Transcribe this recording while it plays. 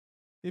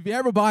If you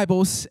have your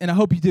Bibles, and I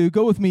hope you do,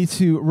 go with me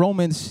to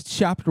Romans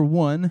chapter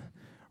 1.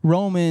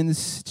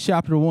 Romans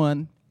chapter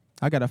 1.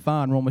 I got to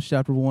find Romans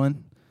chapter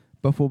 1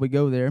 before we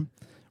go there.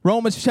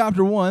 Romans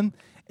chapter 1.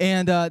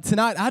 And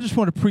tonight, I just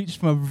want to preach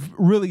from a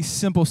really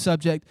simple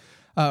subject,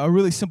 a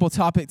really simple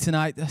topic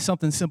tonight,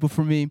 something simple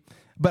for me.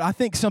 But I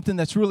think something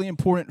that's really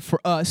important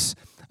for us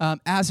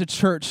as a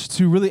church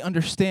to really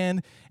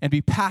understand and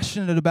be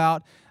passionate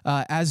about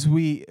as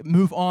we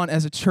move on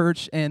as a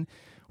church. And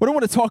what I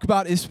want to talk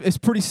about is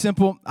pretty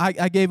simple.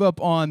 I gave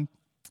up on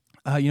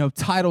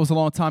titles a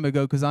long time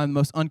ago because I'm the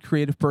most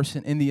uncreative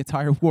person in the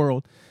entire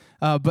world.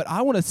 But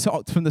I want to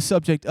talk from the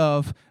subject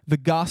of the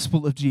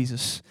gospel of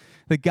Jesus.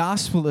 The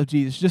gospel of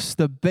Jesus, just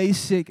the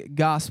basic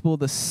gospel,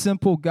 the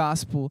simple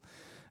gospel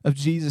of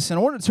Jesus. And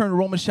I want to turn to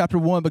Romans chapter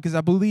 1 because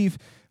I believe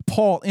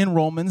Paul in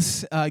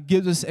Romans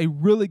gives us a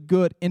really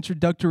good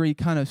introductory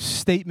kind of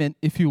statement,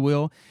 if you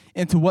will,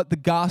 into what the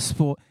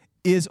gospel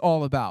is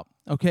all about.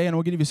 Okay, and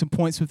we'll give you some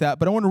points with that,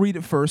 but I want to read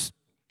it first.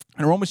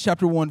 In Romans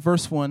chapter 1,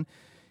 verse 1,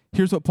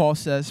 here's what Paul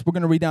says. We're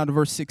going to read down to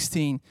verse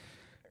 16.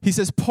 He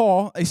says,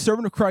 Paul, a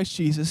servant of Christ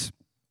Jesus,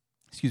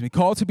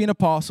 called to be an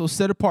apostle,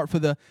 set apart for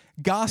the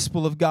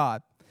gospel of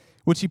God,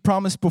 which he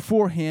promised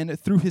beforehand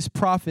through his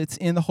prophets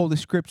in the Holy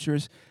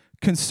Scriptures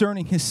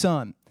concerning his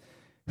Son,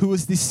 who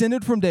was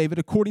descended from David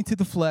according to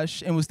the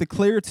flesh and was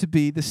declared to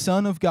be the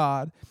Son of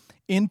God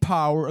in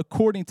power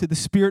according to the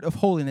Spirit of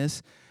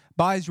holiness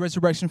by his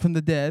resurrection from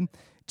the dead,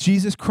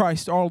 Jesus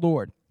Christ our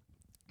Lord,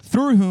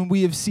 through whom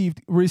we have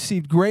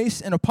received grace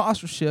and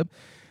apostleship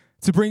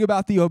to bring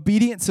about the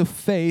obedience of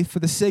faith for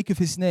the sake of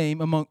his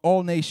name among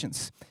all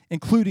nations,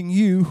 including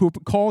you who are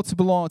called to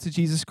belong to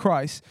Jesus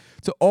Christ.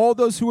 To all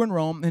those who are in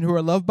Rome and who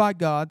are loved by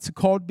God, to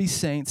called to be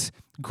saints,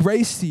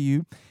 grace to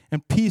you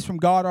and peace from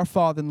God our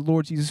Father and the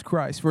Lord Jesus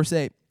Christ. Verse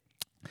 8.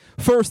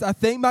 First, I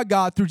thank my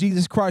God through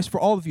Jesus Christ for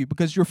all of you,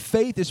 because your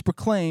faith is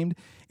proclaimed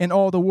in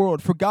all the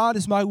world. For God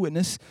is my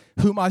witness,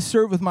 whom I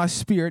serve with my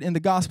spirit in the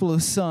gospel of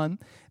his Son,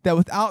 that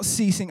without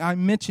ceasing I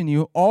mention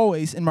you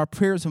always in my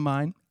prayers of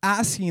mine,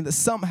 asking that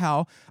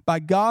somehow, by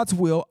God's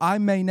will, I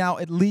may now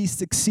at least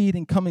succeed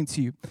in coming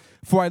to you.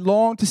 For I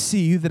long to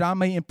see you, that I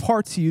may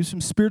impart to you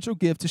some spiritual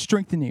gift to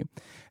strengthen you.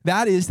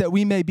 That is, that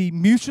we may be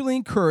mutually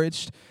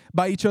encouraged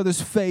by each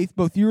other's faith,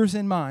 both yours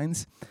and mine.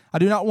 I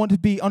do not want to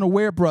be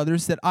unaware,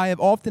 brothers, that I have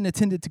often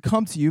intended to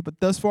come to you, but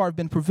thus far I've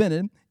been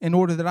prevented, in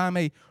order that I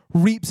may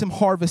reap some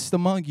harvest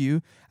among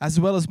you, as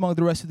well as among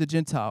the rest of the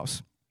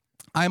Gentiles.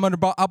 I am under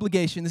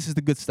obligation. This is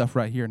the good stuff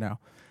right here now.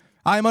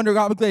 I am under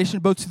obligation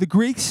both to the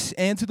Greeks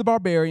and to the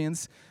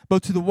barbarians,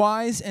 both to the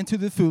wise and to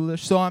the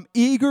foolish. So I'm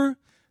eager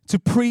to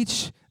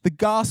preach the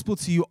gospel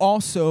to you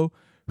also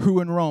who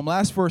are in Rome.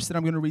 Last verse that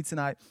I'm going to read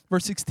tonight,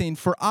 verse 16.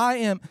 For I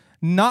am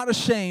not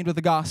ashamed of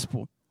the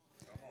gospel.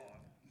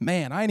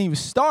 Man, I ain't even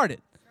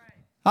started.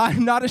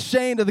 I'm not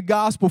ashamed of the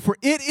gospel, for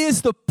it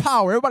is the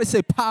power. Everybody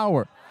say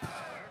power.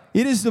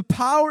 It is the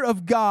power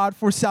of God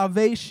for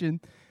salvation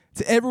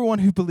to everyone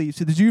who believes,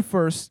 to the Jew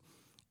first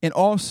and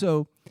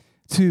also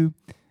to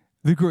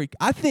the Greek.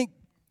 I think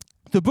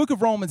the book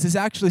of Romans is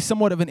actually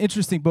somewhat of an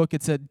interesting book.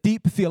 It's a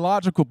deep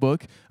theological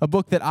book, a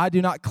book that I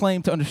do not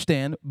claim to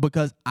understand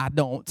because I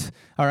don't,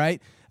 all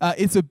right?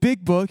 It's a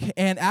big book,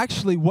 and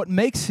actually what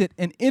makes it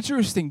an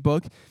interesting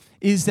book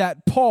is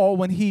that Paul,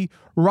 when he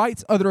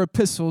writes other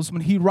epistles,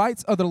 when he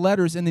writes other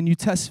letters in the New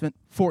Testament,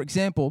 for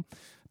example,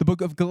 the book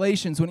of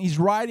Galatians, when he's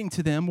writing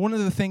to them, one of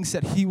the things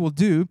that he will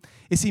do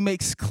is he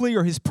makes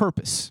clear his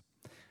purpose.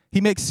 He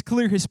makes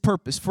clear his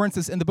purpose. For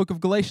instance, in the book of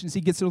Galatians,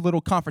 he gets a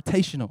little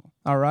confrontational,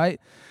 all right?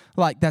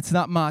 Like, that's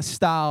not my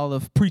style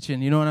of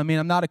preaching, you know what I mean?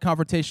 I'm not a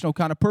confrontational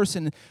kind of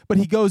person. But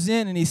he goes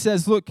in and he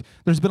says, look,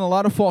 there's been a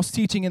lot of false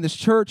teaching in this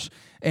church,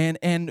 and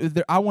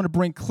I want to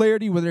bring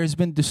clarity where there has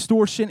been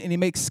distortion, and he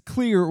makes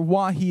clear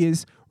why he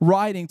is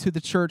writing to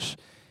the church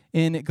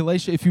in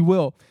Galatia, if you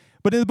will.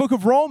 But in the book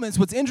of Romans,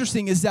 what's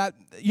interesting is that,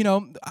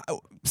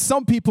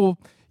 some people,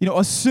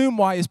 assume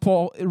why is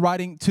Paul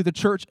writing to the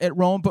church at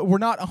Rome, but we're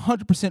not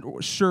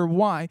 100% sure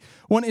why.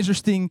 One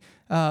interesting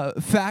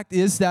fact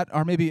is that,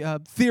 or maybe a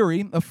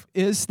theory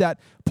is that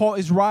Paul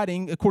is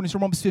writing, according to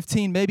Romans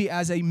 15, maybe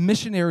as a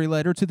missionary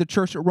letter to the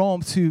church at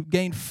Rome to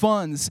gain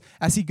funds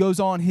as he goes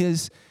on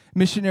his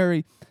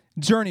missionary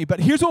journey.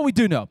 But here's what we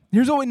do know.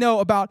 Here's what we know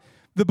about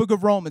the book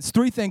of Romans.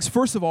 Three things.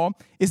 First of all,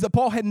 is that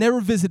Paul had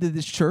never visited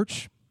this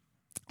church.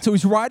 So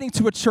he's writing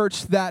to a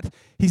church that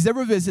he's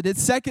never visited.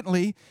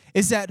 Secondly,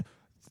 is that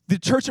the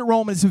church at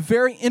Rome is a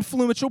very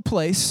influential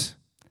place.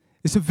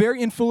 It's a very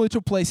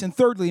influential place. And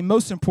thirdly,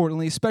 most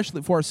importantly,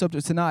 especially for our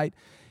subject tonight,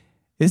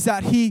 is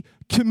that he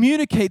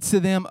communicates to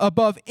them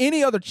above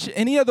any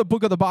other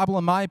book of the Bible,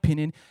 in my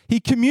opinion. He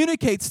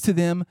communicates to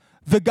them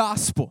the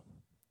gospel.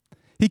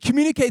 He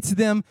communicates to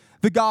them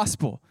the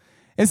gospel.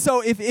 And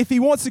so if he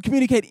wants to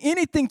communicate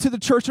anything to the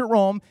church at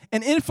Rome,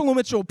 an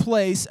influential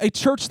place, a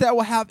church that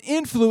will have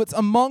influence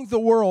among the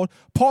world,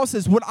 Paul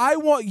says, what I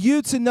want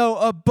you to know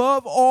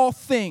above all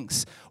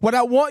things, what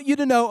I want you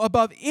to know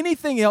above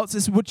anything else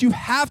is what you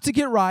have to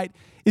get right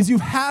is you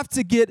have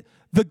to get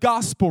the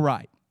gospel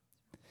right.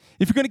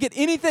 If you're going to get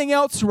anything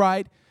else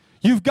right,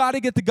 You've got to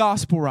get the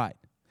gospel right.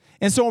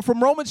 And so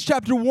from Romans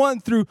chapter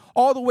 1 through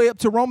all the way up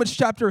to Romans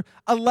chapter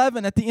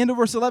 11, at the end of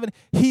verse 11,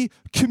 he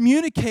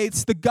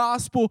communicates the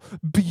gospel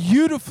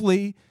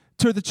beautifully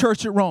to the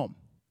church at Rome.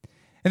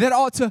 And that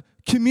ought to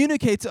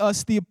communicate to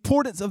us the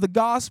importance of the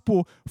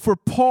gospel for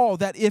Paul,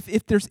 that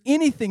if there's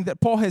anything that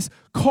Paul has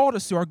called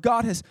us to, or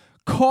God has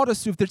called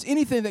us to, if there's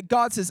anything that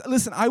God says,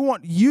 listen, I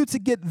want you to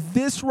get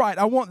this right.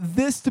 I want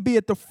this to be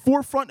at the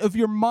forefront of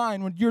your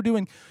mind when you're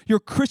doing your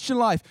Christian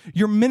life,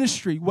 your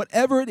ministry,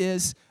 whatever it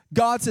is.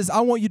 God says,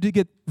 I want you to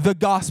get the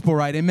gospel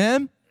right.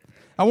 Amen?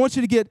 I want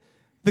you to get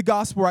the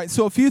gospel right.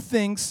 So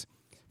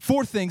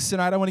four things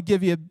tonight I want to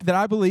give you that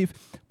I believe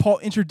Paul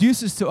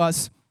introduces to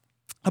us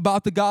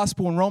about the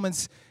gospel in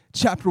Romans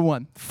chapter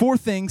 1. Four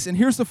things, and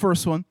here's the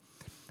first one,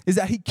 is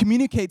that he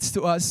communicates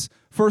to us,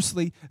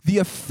 firstly, the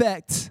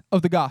effect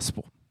of the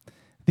gospel.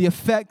 The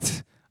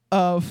effect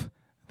of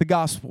the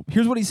gospel.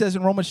 Here's what he says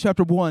in Romans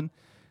chapter 1,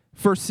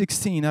 verse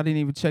 16. I didn't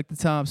even check the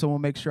time, so I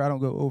want to make sure I don't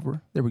go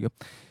over. There we go.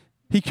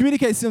 He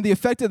communicates to them the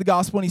effect of the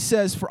gospel, and he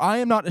says, for I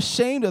am not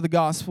ashamed of the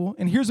gospel.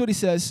 And here's what he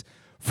says,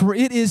 for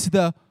it is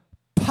the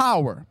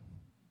power.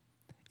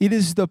 It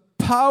is the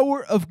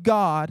power of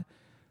God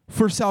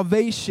for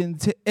salvation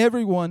to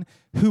everyone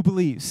who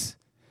believes.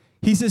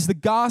 He says the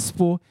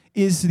gospel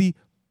is the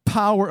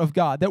power of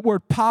God. That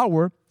word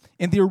power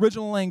in the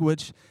original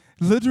language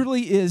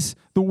literally is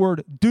the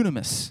word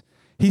dunamis.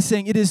 He's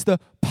saying it is the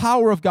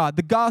power of God.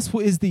 The gospel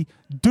is the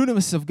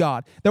dunamis of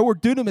God. That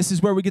word dunamis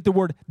is where we get the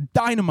word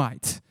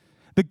dynamite.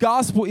 The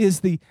gospel is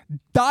the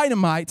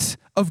dynamite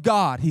of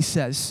God, he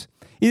says.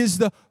 It is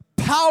the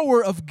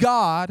power of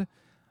God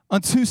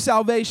unto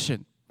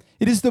salvation.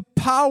 It is the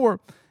power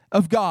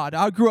of God.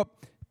 I grew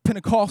up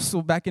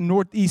Pentecostal back in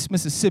Northeast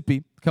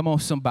Mississippi. Come on,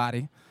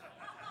 somebody.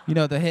 You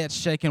know, the head's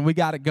shaking. We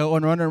got to go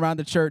and running around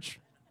the church.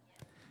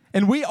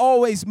 And we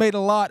always made a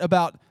lot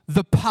about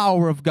the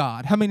power of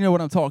God. How many know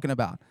what I'm talking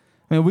about?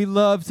 I mean, we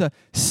love to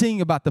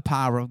sing about the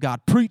power of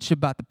God, preach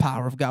about the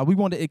power of God. We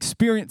want to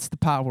experience the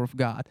power of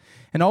God.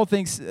 And all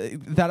things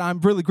that I'm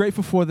really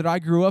grateful for that I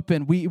grew up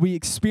in, we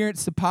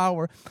experienced the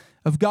power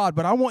of God.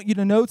 But I want you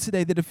to know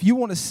today that if you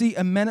want to see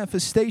a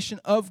manifestation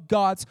of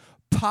God's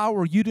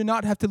power, you do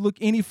not have to look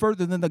any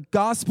further than the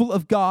gospel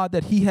of God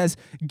that he has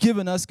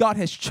given us. God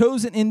has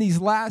chosen in these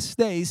last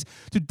days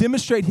to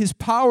demonstrate his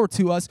power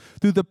to us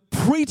through the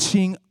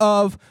preaching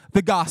of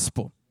the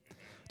gospel.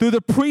 Through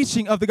the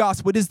preaching of the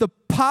gospel. It is the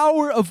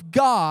power of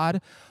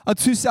God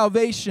unto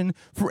salvation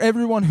for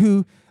everyone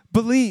who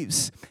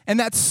believes. And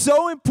that's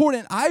so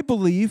important, I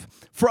believe,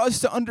 for us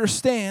to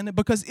understand,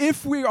 because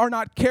if we are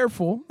not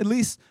careful, at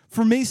least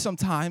for me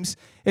sometimes,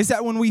 is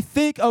that when we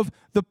think of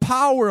the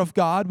power of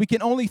God, we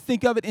can only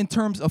think of it in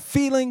terms of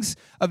feelings,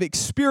 of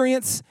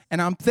experience,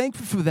 and I'm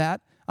thankful for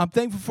that. I'm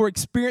thankful for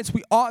experience.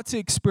 We ought to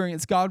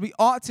experience God. We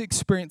ought to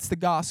experience the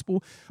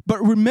gospel.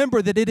 But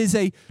remember that it is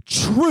a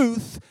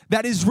truth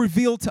that is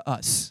revealed to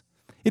us.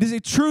 It is a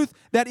truth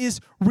that is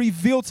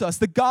revealed to us.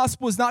 The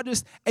gospel is not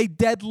just a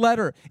dead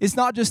letter. It's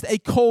not just a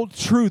cold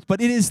truth,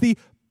 but it is the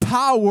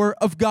power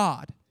of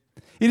God.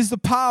 It is the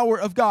power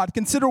of God.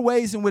 Consider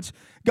ways in which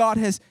God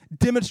has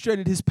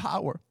demonstrated his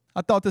power.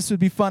 I thought this would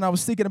be fun. I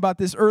was thinking about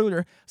this earlier.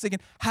 I was thinking,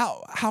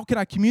 how can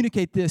I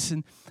communicate this?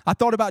 And I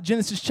thought about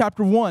Genesis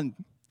chapter 1.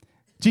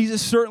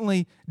 Jesus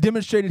certainly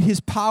demonstrated his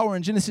power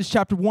in Genesis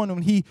chapter 1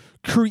 when he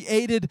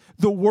created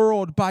the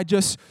world by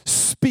just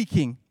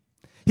speaking.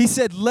 He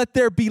said, let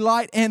there be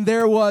light, and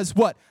there was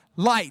what?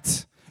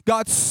 Light.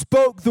 God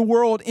spoke the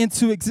world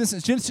into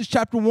existence. Genesis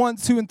chapter 1,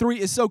 2, and 3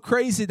 is so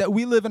crazy that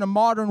we live in a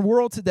modern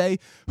world today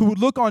who would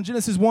look on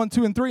Genesis 1,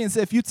 2, and 3 and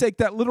say, if you take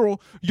that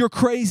literal, you're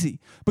crazy.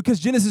 Because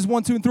Genesis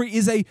 1, 2, and 3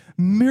 is a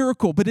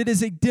miracle, but it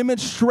is a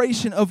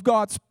demonstration of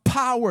God's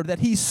power that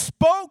he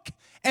spoke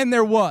and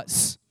there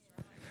was.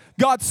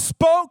 God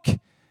spoke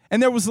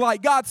and there was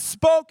light. God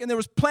spoke and there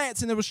was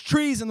plants and there was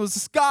trees and there was the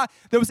sky.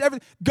 There was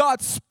everything.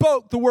 God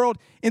spoke the world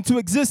into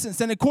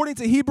existence. And according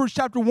to Hebrews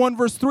chapter 1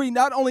 verse 3,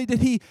 not only did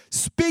he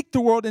speak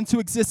the world into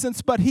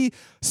existence, but he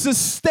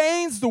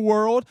sustains the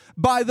world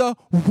by the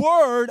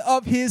word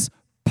of his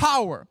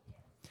power.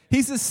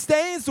 He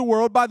sustains the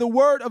world by the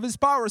word of his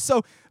power.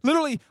 So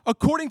literally,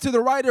 according to the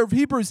writer of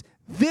Hebrews,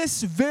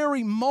 this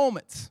very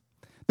moment,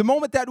 the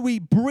moment that we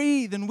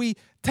breathe and we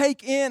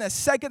take in as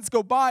seconds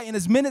go by and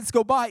as minutes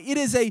go by, it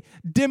is a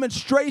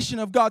demonstration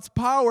of God's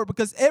power,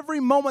 because every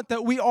moment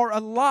that we are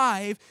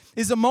alive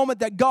is a moment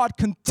that God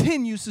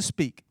continues to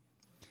speak.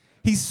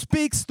 He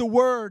speaks the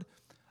word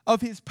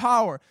of his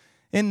power.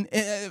 And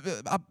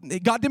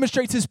God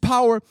demonstrates his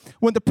power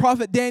when the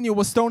prophet Daniel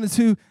was thrown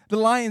into the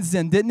lion's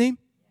den, didn't he?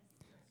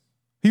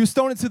 He was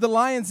thrown into the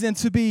lion's den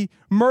to be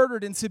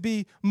murdered and to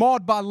be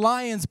mauled by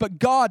lions. But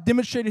God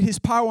demonstrated his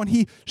power when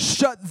he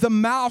shut the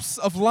mouths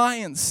of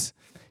lions.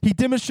 He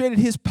demonstrated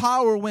his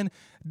power when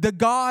the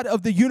God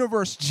of the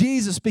universe,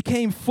 Jesus,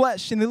 became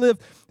flesh, and he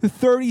lived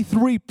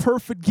 33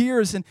 perfect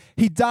years, and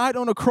he died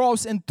on a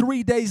cross, and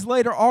 3 days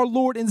later, our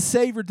Lord and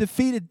Savior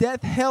defeated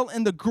death, hell,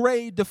 and the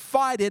grave,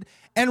 defied it,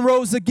 and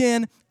rose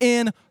again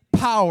in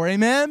power.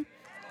 Amen?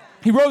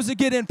 He rose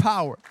again in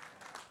power.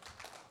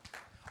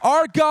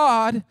 Our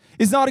God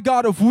is not a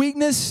God of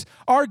weakness.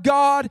 Our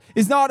God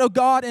is not a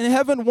God in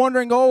heaven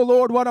wondering, oh,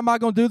 Lord, what am I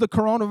going to do? The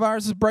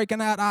coronavirus is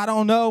breaking out. I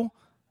don't know.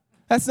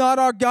 That's not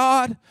our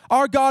God.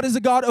 Our God is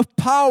a God of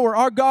power.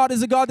 Our God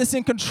is a God that's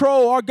in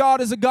control. Our God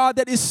is a God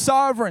that is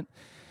sovereign.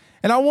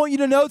 And I want you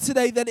to know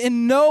today that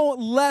in no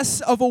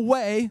less of a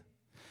way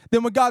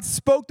than when God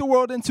spoke the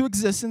world into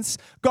existence,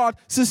 God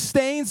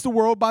sustains the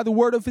world by the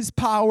word of his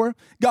power.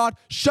 God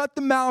shut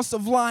the mouths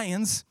of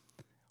lions.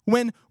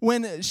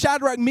 When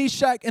Shadrach,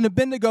 Meshach, and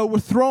Abednego were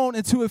thrown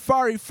into a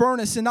fiery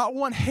furnace and not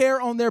one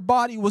hair on their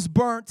body was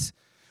burnt,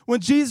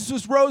 when Jesus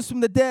was rose from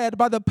the dead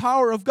by the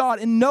power of God,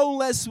 in no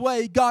less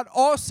way, God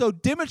also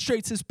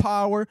demonstrates his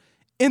power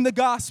in the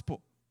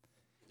gospel.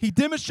 He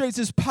demonstrates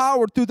his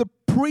power through the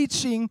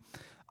preaching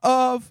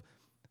of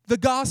the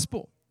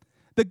gospel.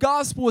 The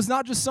gospel is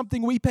not just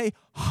something we pay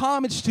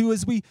homage to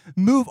as we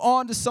move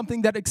on to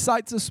something that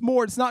excites us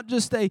more. It's not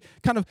just a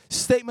kind of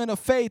statement of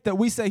faith that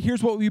we say,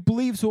 here's what we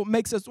believe, so it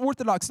makes us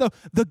orthodox. No,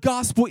 the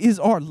gospel is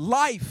our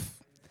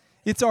life.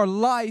 It's our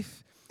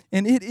life,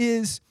 and it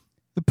is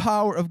the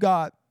power of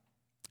God.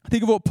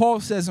 Think of what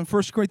Paul says in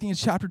 1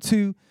 Corinthians chapter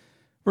 2,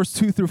 verse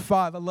 2 through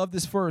 5. I love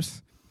this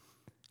verse.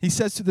 He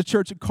says to the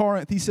church at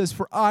Corinth, he says,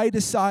 "For I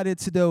decided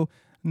to know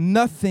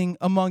nothing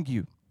among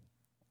you,"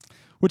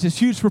 which is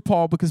huge for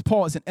Paul because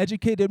Paul is an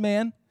educated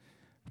man.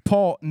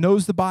 Paul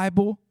knows the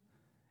Bible.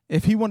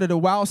 If he wanted to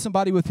wow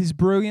somebody with his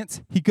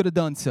brilliance, he could have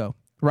done so,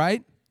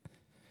 right?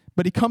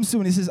 But he comes to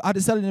and he says, "I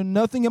decided to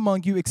know nothing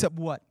among you except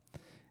what?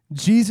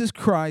 Jesus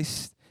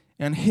Christ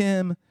and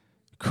him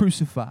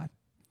crucified."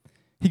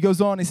 He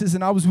goes on, he says,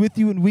 "And I was with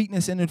you in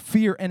weakness and in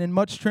fear and in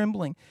much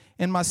trembling.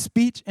 And my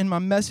speech and my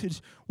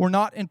message were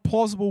not in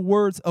plausible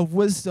words of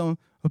wisdom,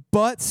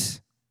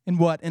 but in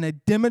what? In a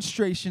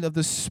demonstration of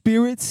the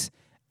Spirit's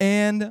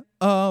and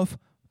of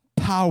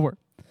power,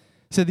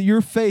 so that your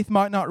faith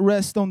might not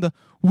rest on the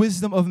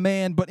wisdom of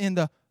man, but in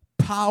the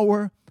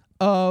power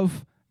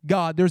of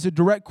God." There's a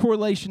direct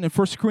correlation in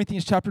 1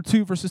 Corinthians chapter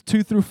 2, verses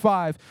 2 through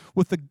 5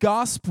 with the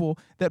gospel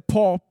that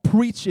Paul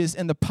preaches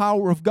and the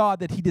power of God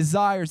that he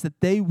desires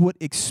that they would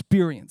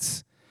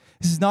experience.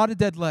 This is not a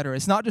dead letter.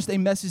 It's not just a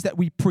message that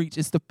we preach.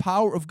 It's the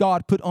power of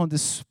God put on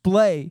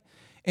display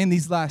in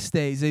these last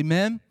days.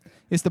 Amen?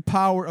 It's the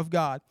power of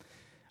God.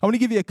 I want to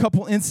give you a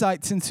couple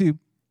insights into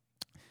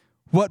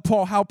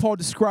how Paul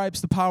describes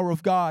the power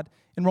of God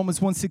in Romans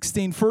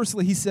 1:16.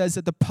 Firstly, he says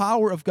that the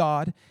power of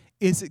God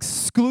is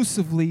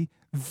exclusively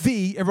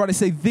everybody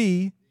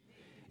say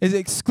is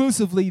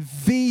exclusively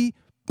the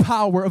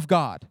power of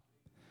God.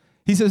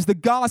 He says the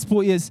gospel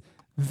is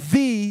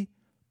the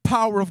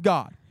power of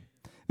God.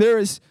 There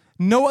is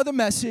no other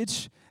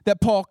message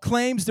that Paul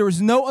claims. There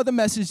is no other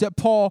message that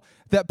Paul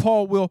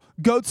will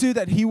go to,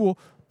 that he will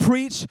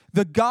preach.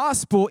 The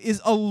gospel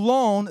is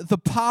alone the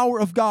power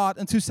of God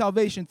unto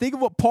salvation. Think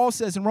of what Paul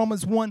says in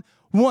Romans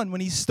 1:1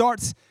 when he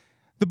starts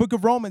the book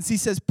of Romans. He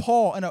says,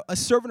 Paul, a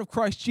servant of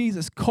Christ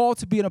Jesus, called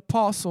to be an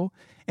apostle,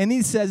 and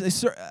he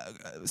says,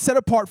 set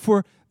apart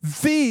for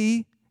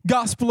the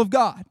gospel of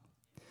God.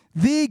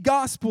 The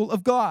gospel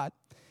of God.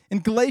 In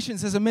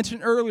Galatians, as I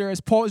mentioned earlier,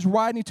 as Paul is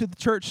writing to the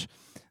church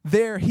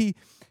there, he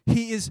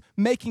is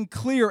making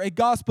clear a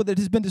gospel that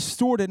has been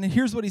distorted. And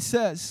here's what he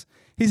says.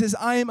 He says,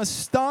 "I am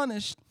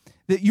astonished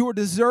that you are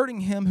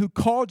deserting him who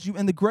called you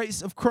in the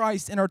grace of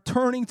Christ and are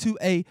turning to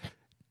a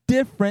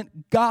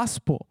different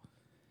gospel."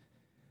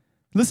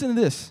 Listen to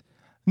this.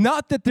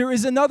 Not that there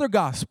is another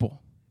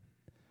gospel,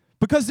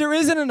 because there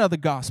isn't another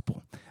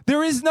gospel.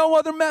 There is no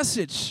other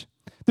message.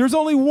 There's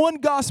only one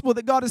gospel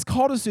that God has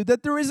called us to,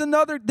 that there is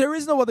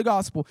no other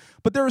gospel.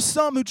 But there are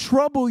some who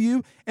trouble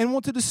you and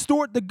want to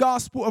distort the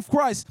gospel of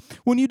Christ.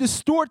 When you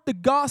distort the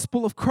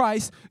gospel of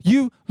Christ,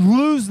 you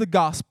lose the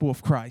gospel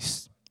of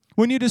Christ.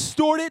 When you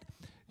distort it,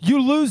 you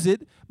lose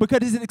it, because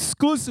it is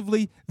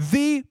exclusively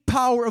the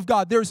power of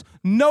God. There's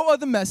no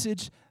other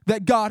message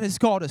that God has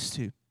called us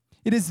to.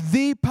 It is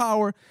the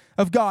power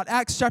of God.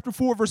 Acts chapter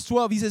 4, verse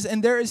 12, he says,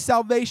 "And there is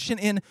salvation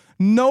in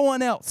no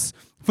one else,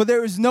 for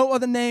there is no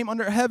other name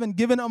under heaven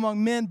given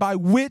among men by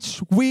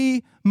which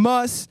we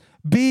must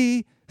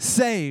be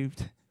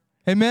saved."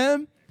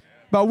 Amen?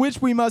 By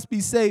which we must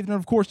be saved. And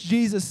of course,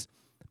 Jesus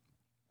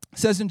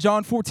says in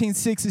John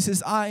 14:6, he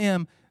says, "I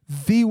am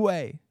the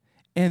way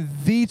and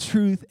the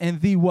truth and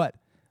the what?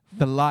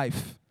 The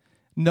life.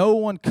 No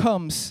one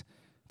comes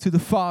to the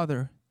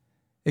Father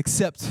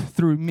except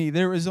through me."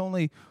 There is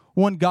only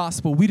one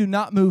gospel. We do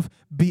not move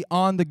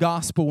beyond the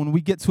gospel when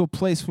we get to a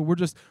place where we're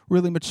just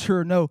really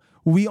mature. No,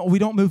 we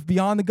don't move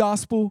beyond the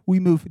gospel. We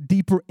move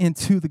deeper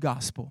into the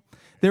gospel.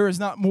 There is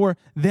not more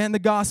than the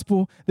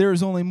gospel. There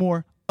is only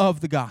more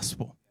of the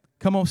gospel.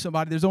 Come on,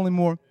 somebody. There's only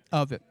more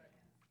of it.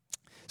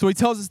 So he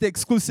tells us the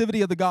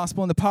exclusivity of the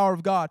gospel and the power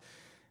of God.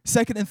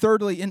 Second and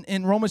thirdly,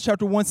 in Romans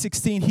chapter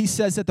 1:16, he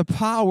says that the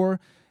power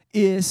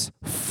is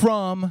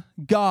from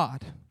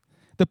God.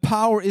 The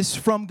power is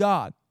from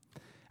God.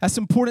 That's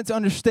important to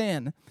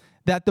understand,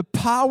 that the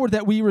power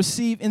that we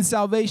receive in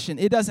salvation,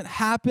 it doesn't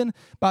happen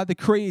by the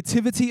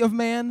creativity of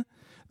man.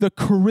 the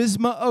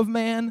charisma of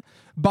man,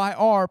 by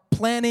our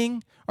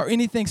planning, or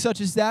anything such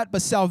as that,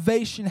 but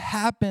salvation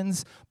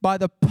happens by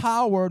the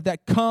power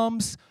that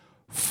comes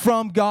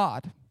from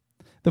God.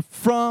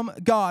 From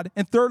God.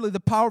 And thirdly, the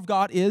power of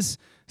God is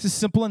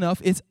simple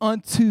enough. It's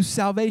unto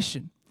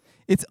salvation.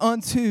 It's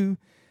unto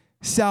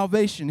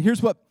salvation.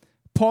 Here's what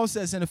Paul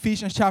says in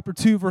Ephesians chapter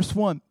 2, verse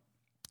 1.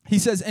 He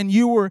says, and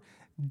you were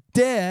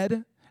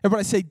dead.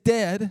 Everybody say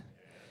dead.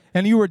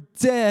 And you were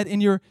dead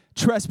in your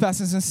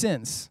trespasses and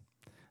sins.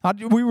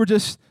 We were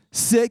just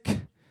sick.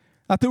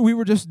 I thought we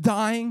were just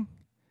dying,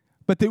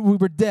 but that we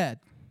were dead.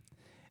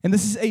 And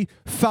this is a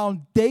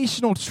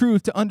foundational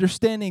truth to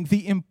understanding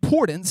the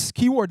importance,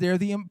 keyword there,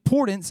 the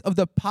importance of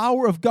the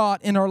power of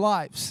God in our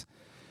lives.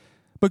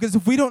 Because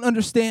if we don't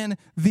understand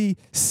the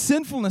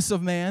sinfulness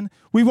of man,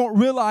 we won't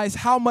realize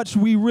how much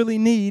we really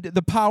need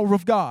the power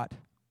of God.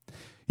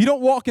 You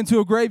don't walk into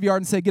a graveyard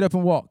and say, get up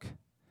and walk,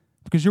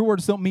 because your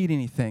words don't mean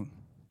anything,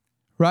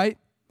 right?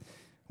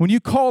 When you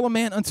call a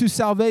man unto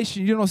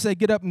salvation, you don't say,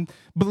 get up and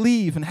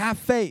believe and have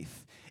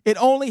faith. It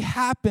only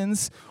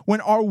happens when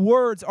our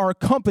words are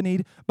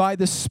accompanied by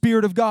the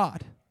Spirit of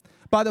God,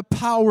 by the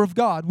power of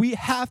God. We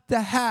have to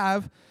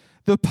have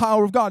the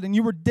power of God. And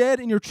you were dead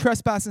in your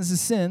trespasses and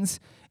sins,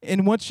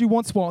 in which you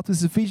once walked, this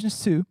is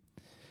Ephesians 2,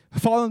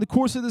 following the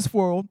course of this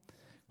world,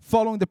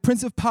 following the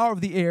prince of power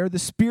of the air, the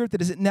spirit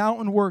that is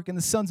now in work in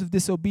the sons of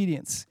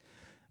disobedience,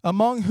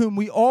 among whom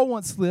we all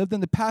once lived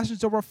in the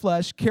passions of our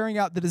flesh, carrying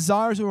out the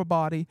desires of our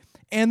body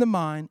and the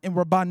mind, and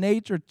were by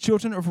nature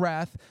children of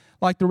wrath,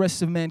 like the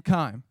rest of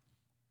mankind.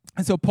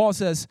 And so Paul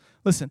says,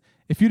 listen,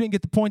 if you didn't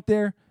get the point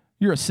there,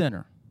 you're a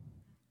sinner.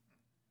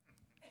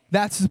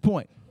 That's the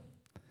point.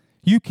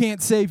 You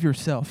can't save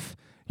yourself.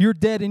 You're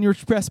dead in your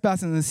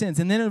trespasses and sins.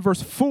 And then in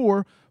verse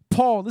 4,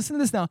 Paul, listen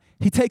to this now,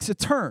 he takes a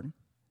turn.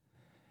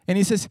 And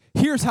he says,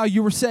 here's how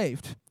you were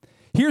saved.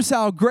 Here's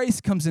how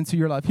grace comes into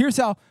your life. Here's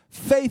how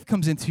faith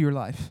comes into your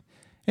life.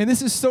 And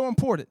this is so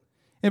important.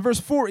 In verse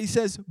 4, he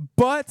says,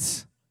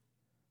 but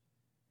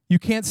you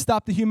can't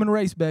stop the human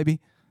race,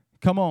 baby.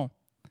 Come on.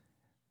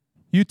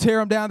 You tear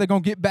them down, they're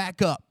going to get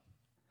back up.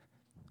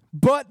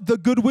 But the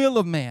goodwill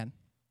of man.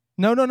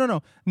 No.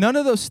 None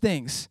of those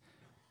things.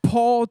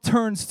 Paul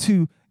turns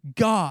to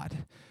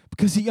God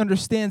because he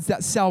understands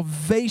that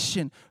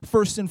salvation,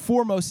 first and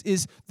foremost,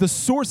 is the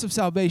source of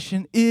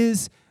salvation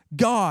is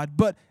God.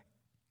 But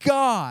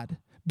God,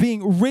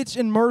 being rich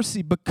in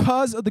mercy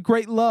because of the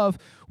great love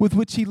with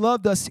which he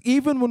loved us,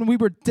 even when we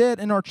were dead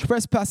in our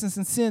trespasses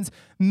and sins,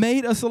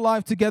 made us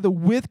alive together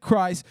with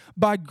Christ.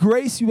 By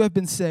grace you have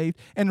been saved,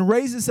 and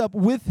raised us up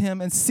with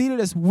him and seated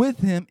us with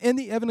him in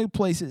the heavenly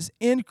places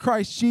in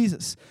Christ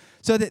Jesus,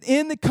 so that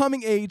in the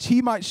coming age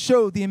he might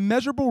show the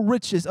immeasurable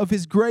riches of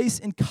his grace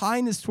and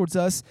kindness towards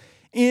us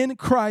in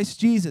Christ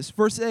Jesus.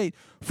 Verse 8,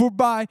 for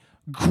by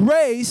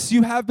grace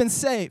you have been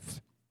saved.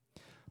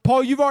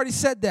 Paul, you've already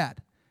said that.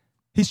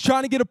 He's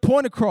trying to get a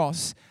point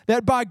across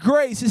that by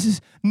grace, this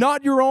is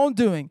not your own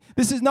doing.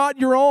 This is not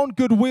your own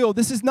goodwill.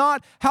 This is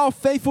not how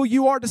faithful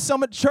you are to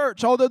Summit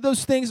Church, although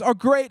those things are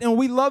great and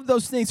we love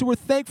those things. So we're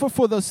thankful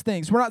for those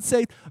things. We're not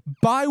saved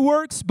by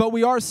works, but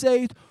we are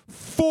saved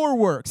for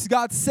works.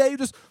 God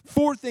saved us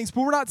for things,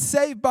 but we're not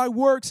saved by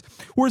works.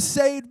 We're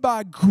saved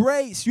by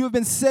grace. You have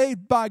been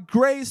saved by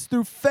grace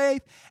through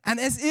faith. And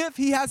as if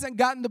he hasn't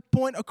gotten the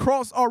point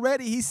across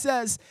already, he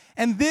says,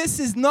 and this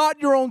is not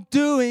your own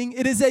doing.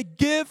 It is a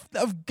gift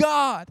of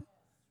God.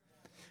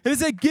 It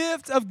is a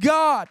gift of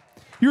God.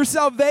 Your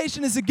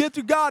salvation is a gift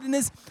of God, and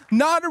it's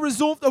not a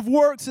result of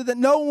works, so that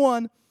no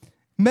one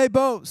may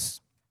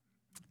boast.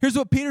 Here's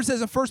what Peter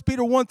says in 1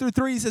 Peter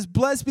 1-3. He says,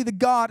 blessed be the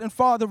God and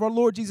Father of our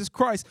Lord Jesus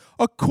Christ.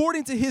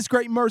 According to his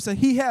great mercy,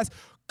 he has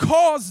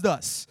caused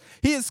us.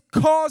 He has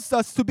caused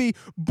us to be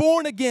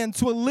born again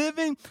to a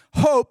living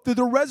hope through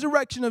the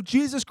resurrection of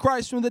Jesus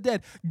Christ from the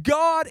dead.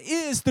 God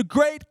is the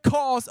great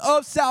cause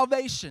of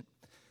salvation.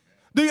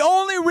 The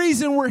only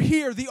reason we're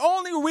here, the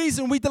only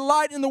reason we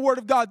delight in the Word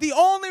of God, the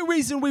only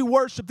reason we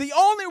worship, the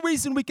only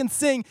reason we can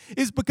sing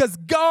is because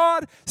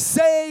God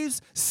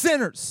saves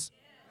sinners.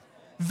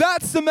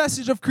 That's the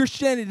message of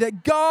Christianity,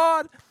 that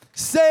God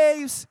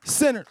saves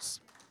sinners.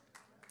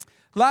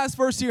 Last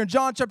verse here in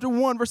John chapter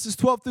 1, verses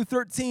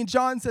 12-13,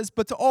 John says,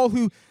 but to all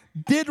who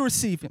did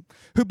receive him,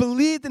 who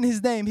believed in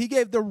his name, he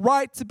gave the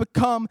right to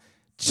become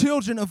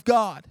children of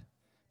God.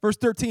 Verse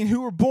 13, who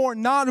were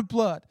born not of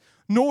blood,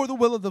 nor the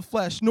will of the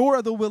flesh, nor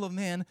of the will of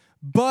man,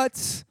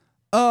 but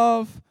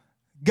of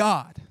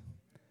God.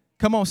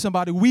 Come on,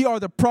 somebody. We are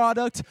the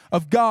product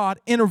of God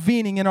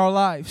intervening in our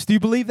lives. Do you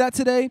believe that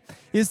today?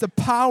 It is the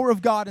power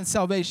of God in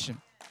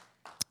salvation.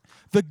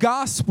 The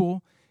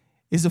gospel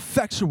is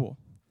effectual.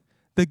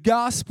 The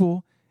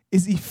gospel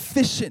is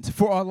efficient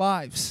for our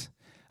lives.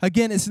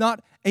 Again, it's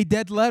not a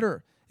dead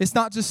letter. It's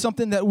not just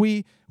something that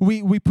we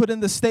put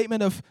in the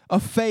statement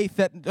of faith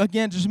that,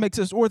 again, just makes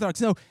us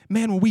orthodox. No,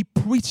 man, when we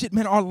preach it,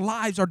 man, our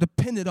lives are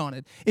dependent on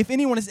it. If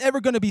anyone is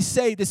ever going to be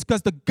saved, it's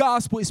because the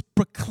gospel is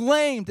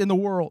proclaimed in the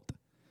world.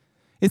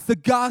 It's the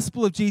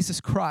gospel of Jesus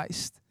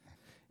Christ.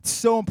 It's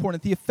so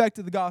important, the effect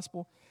of the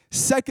gospel.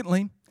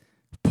 Secondly,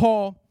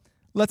 Paul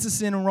lets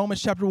us in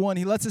Romans chapter 1.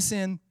 He lets us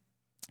in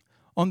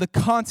on the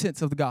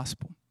contents of the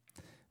gospel.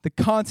 The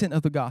content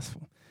of the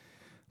gospel.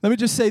 Let me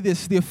just say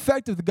this. The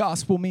effect of the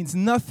gospel means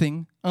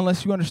nothing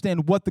unless you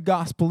understand what the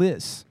gospel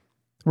is,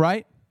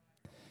 right?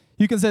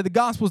 You can say the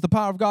gospel is the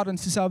power of God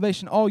unto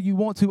salvation all you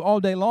want to all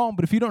day long,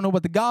 but if you don't know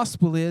what the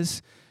gospel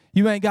is,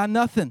 you ain't got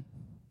nothing.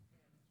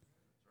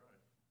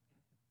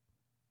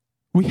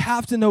 We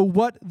have to know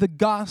what the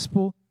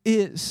gospel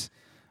is.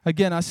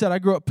 Again, I said I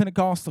grew up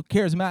Pentecostal,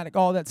 charismatic,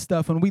 all that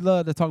stuff, and we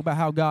love to talk about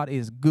how God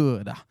is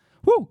good.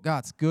 Woo,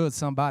 God's good,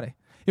 somebody.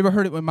 You ever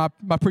heard it when my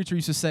preacher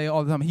used to say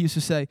all the time? He used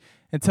to say,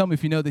 and tell me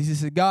if you know this, he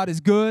said, God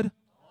is good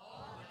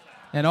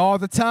and all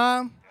the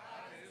time.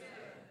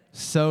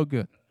 So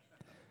good.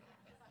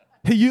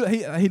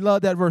 He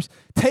loved that verse.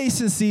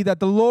 Taste and see that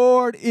the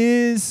Lord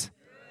is good.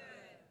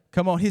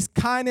 Come on, his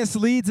kindness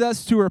leads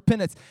us to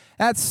repentance.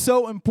 That's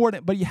so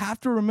important, but you have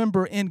to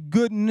remember in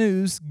good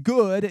news,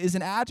 good is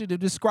an adjective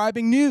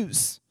describing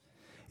news.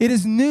 It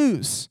is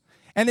news.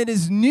 And it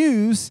is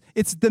news.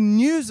 It's the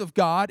news of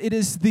God. It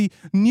is the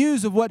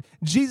news of what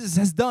Jesus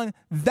has done.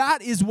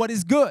 That is what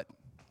is good.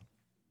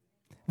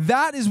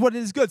 That is what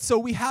is good. So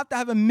we have to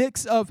have a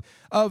mix of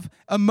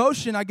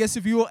emotion, I guess,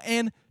 if you will,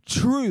 and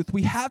truth.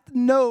 We have to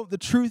know the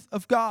truth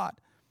of God.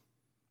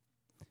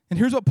 And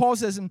here's what Paul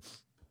says in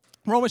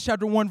Romans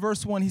chapter 1,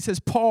 verse 1. He says,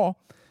 Paul,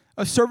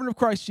 a servant of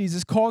Christ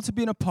Jesus, called to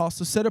be an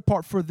apostle, set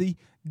apart for the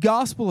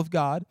gospel of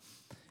God.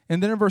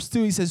 And then in verse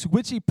 2, he says,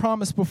 which he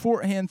promised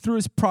beforehand through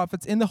his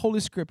prophets in the Holy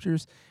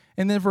Scriptures.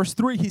 And then in verse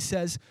 3, he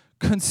says,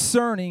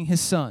 concerning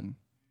his son,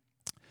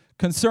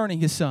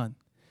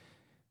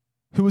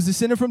 who was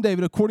descended from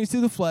David according to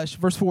the flesh,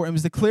 verse 4, and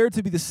was declared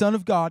to be the Son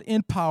of God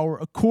in power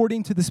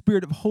according to the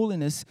Spirit of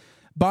holiness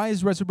by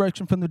his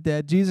resurrection from the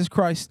dead, Jesus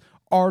Christ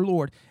our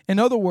Lord. In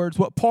other words,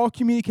 what Paul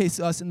communicates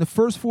to us in the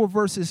first 4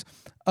 verses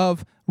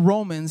of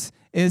Romans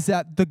is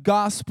that the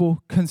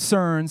gospel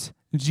concerns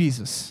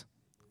Jesus.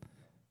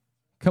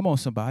 Come on,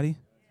 somebody.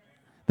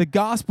 The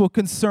gospel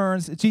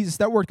concerns Jesus.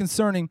 That word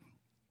concerning,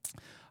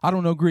 I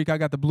don't know Greek. I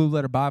got the Blue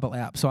Letter Bible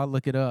app, so I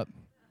look it up.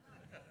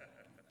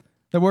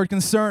 The word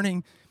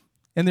concerning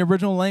in the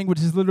original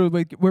language is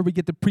literally where we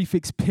get the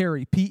prefix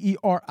peri,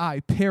 P-E-R-I,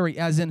 peri,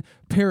 as in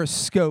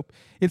periscope.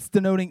 It's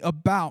denoting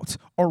about,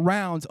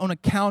 around, on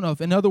account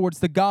of. In other words,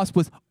 the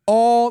gospel is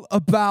all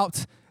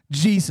about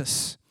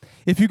Jesus.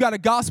 If you got a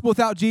gospel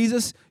without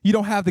Jesus, you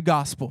don't have the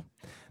gospel.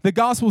 The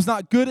gospel is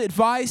not good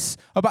advice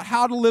about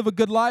how to live a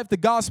good life. The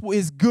gospel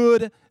is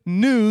good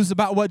news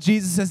about what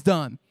Jesus has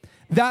done.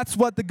 That's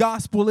what the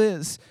gospel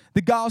is.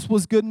 The gospel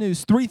is good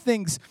news. 3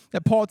 things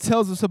that Paul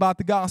tells us about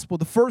the gospel.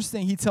 The first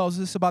thing he tells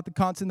us about the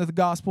content of the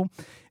gospel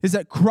is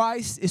that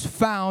Christ is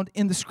found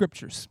in the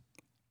Scriptures.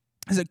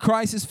 He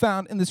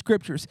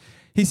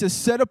says,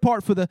 set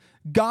apart for the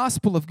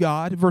gospel of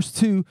God, verse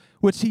 2,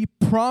 which he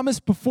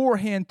promised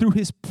beforehand through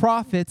his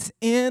prophets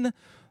in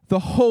the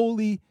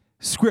Holy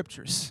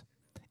Scriptures.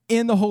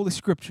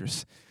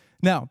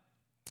 Now,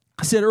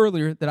 I said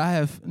earlier that I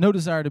have no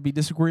desire to be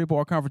disagreeable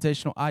or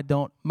confrontational. I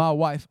don't. My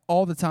wife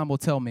all the time will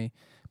tell me,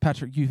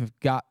 Patrick, you have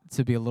got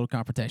to be a little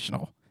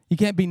confrontational. You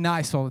can't be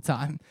nice all the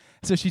time.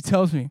 So she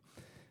tells me.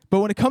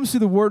 But when it comes to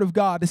the Word of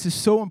God, this is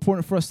so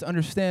important for us to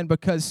understand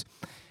because,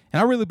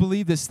 and I really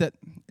believe this,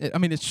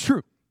 it's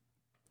true,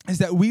 is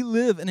that we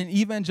live in an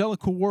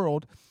evangelical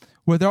world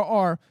where there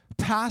are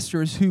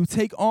pastors who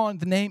take on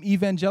the name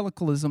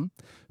evangelicalism,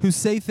 who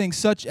say things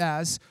such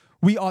as,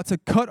 we ought to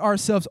cut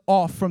ourselves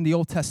off from the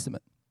Old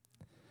Testament.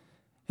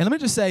 And let me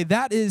just say,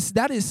 that is,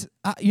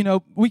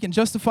 we can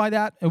justify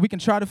that, and we can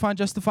try to find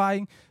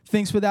justifying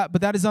things for that, but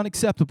that is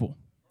unacceptable.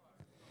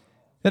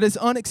 That is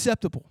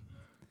unacceptable.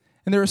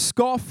 And they're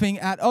scoffing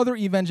at other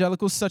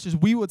evangelicals, such as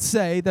we would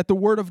say that the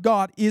Word of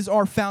God is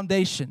our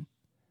foundation.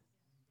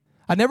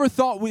 I never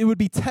thought it would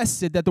be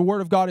tested that the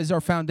Word of God is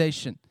our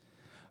foundation.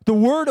 The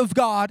Word of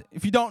God,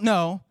 if you don't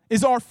know,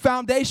 is our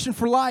foundation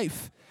for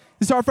life.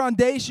 It's our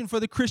foundation for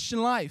the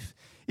Christian life.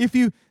 If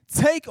you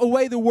take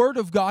away the Word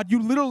of God,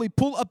 you literally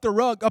pull up the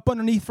rug up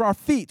underneath our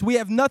feet. We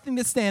have nothing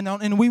to stand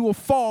on, and we will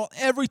fall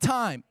every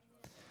time.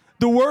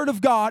 The Word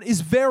of God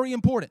is very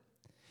important.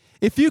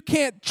 If you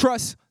can't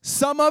trust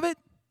some of it,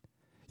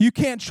 you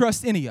can't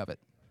trust any of it.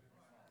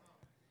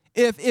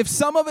 If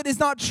some of it is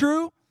not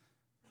true,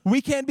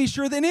 we can't be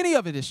sure that any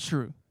of it is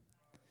true.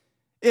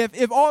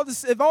 If all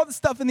the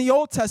stuff in the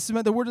Old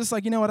Testament that we're just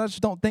like, you know what, I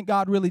just don't think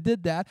God really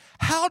did that,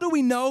 how do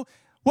we know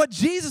what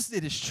Jesus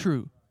did is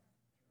true?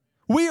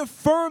 We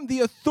affirm the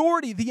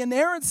authority, the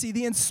inerrancy,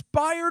 the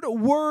inspired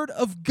Word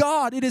of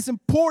God. It is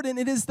important.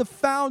 It is the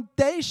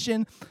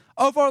foundation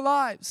of our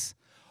lives.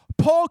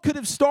 Paul could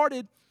have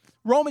started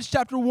Romans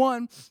chapter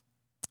 1.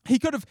 He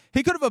could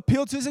have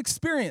appealed to his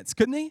experience,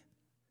 couldn't he?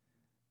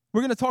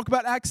 We're going to talk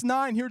about Acts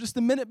 9 here in just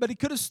a minute, but he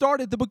could have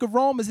started the book of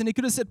Romans and he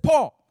could have said,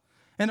 Paul,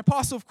 an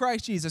apostle of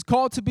Christ Jesus,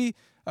 called to be,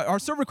 our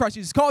servant of Christ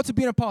Jesus, called to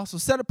be an apostle,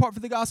 set apart for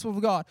the gospel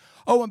of God.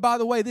 Oh, and by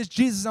the way, this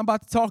Jesus I'm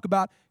about to talk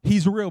about,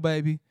 he's real,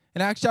 baby.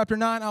 In Acts chapter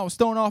 9, I was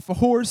thrown off a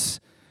horse,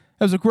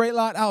 There was a great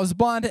light. I was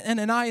blinded. And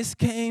Ananias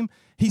came.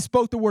 He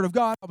spoke the word of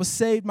God. I was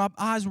saved. My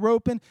eyes were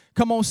open.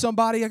 Come on,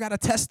 somebody. I got a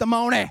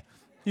testimony.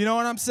 You know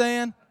what I'm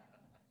saying?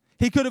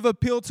 He could have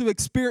appealed to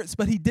experience,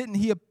 but he didn't.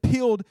 He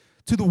appealed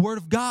to the word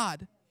of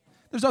God.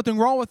 There's nothing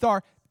wrong with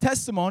our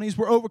testimonies.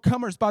 We're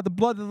overcomers by the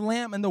blood of the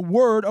Lamb and the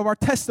word of our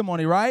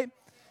testimony, right?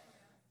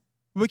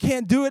 We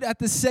can't do it at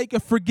the sake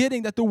of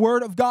forgetting that the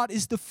word of God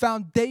is the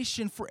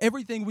foundation for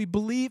everything we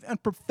believe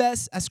and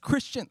profess as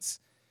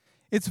Christians.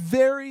 It's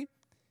very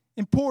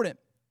important.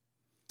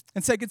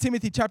 In 2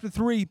 Timothy chapter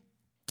 3,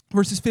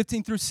 verses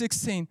 15 through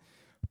 16,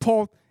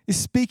 Paul is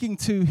speaking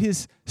to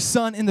his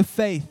son in the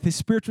faith, his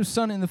spiritual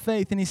son in the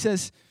faith, and he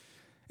says,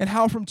 and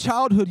how from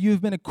childhood you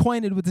have been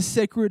acquainted with the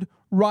sacred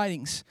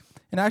writings.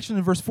 And actually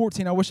in verse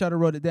 14, I wish I'd have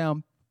wrote it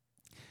down.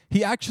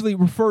 He actually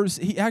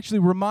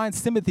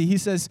reminds Timothy, he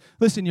says,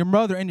 listen, your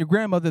mother and your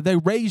grandmother, they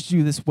raised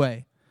you this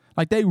way.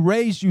 Like they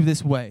raised you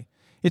this way.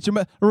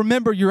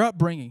 Remember your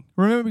upbringing.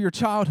 Remember your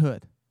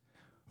childhood.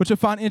 Which I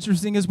find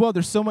interesting as well.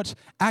 There's so much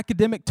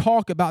academic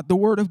talk about the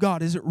word of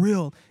God. Is it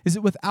real? Is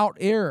it without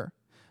error?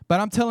 But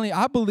I'm telling you,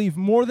 I believe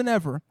more than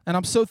ever, and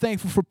I'm so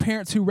thankful for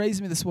parents who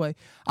raised me this way.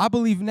 I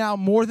believe now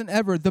more than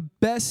ever, the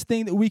best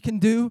thing that we can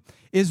do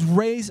is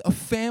raise a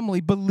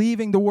family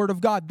believing the word of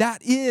God.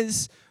 That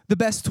is the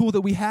best tool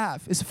that we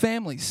have, is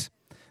families.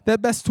 The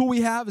best tool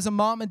we have is a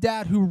mom and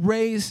dad who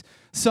raise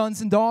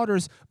sons and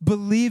daughters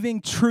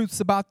believing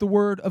truths about the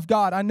word of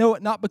God. I know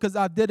it not because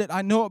I did it.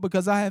 I know it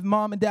because I have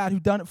mom and dad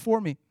who've done it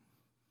for me.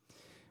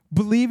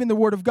 Believe in the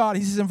word of God.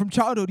 He says, and from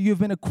childhood you have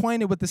been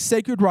acquainted with the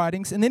sacred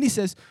writings. And then he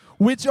says,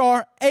 which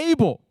are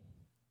able.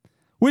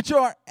 Which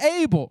are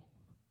able.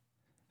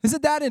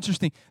 Isn't that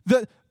interesting?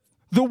 The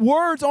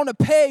words on a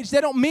page,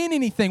 they don't mean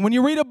anything. When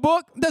you read a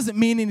book, it doesn't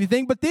mean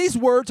anything. But these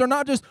words are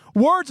not just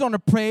words on a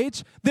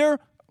page.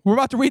 We're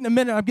about to read in a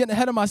minute. I'm getting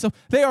ahead of myself.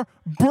 They are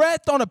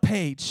breath on a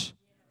page.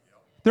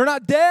 They're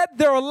not dead.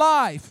 They're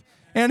alive.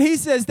 And he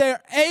says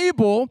they're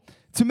able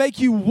to make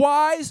you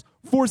wise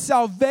for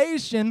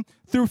salvation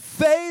through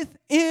faith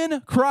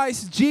in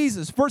Christ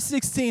Jesus. Verse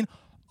 16,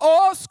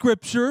 all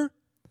scripture,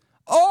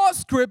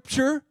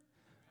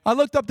 I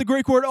looked up the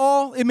Greek word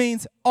all, it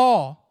means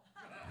all.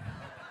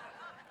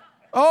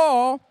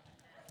 All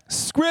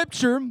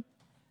scripture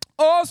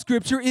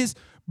is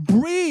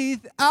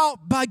breathed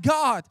out by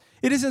God.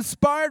 It is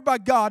inspired by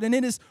God, and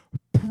it is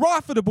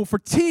profitable for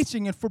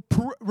teaching and for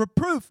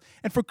reproof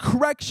and for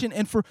correction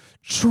and for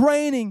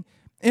training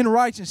in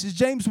righteousness.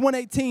 James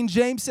 1:18,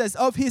 James says,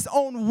 of his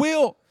own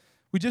will,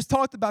 we just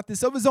talked about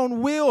this, of his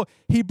own will,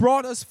 he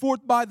brought us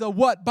forth by the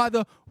what? By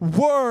the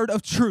word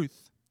of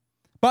truth.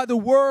 By the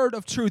word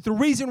of truth. The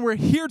reason we're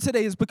here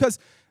today is because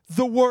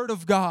the word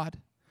of God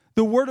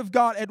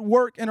at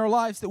work in our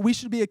lives, that we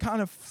should be a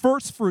kind of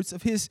first fruits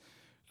of his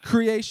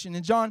creation.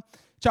 In John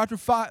chapter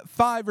 5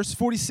 verse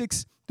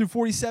 46 through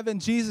 47,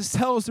 Jesus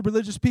tells the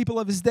religious people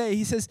of his day,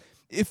 he says,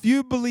 if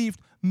you believed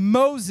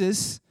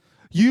Moses,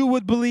 you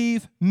would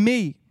believe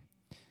me,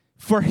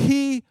 for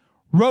he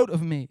wrote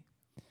of me.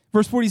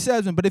 Verse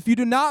 47, but if you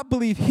do not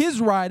believe his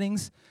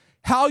writings,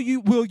 how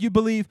will you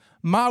believe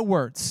my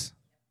words?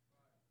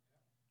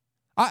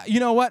 You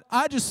know what?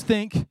 I just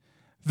think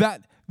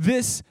that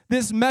this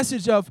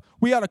message of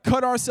we ought to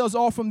cut ourselves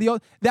off from the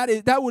other,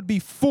 that would be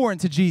foreign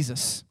to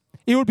Jesus.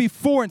 It would be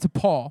foreign to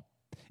Paul.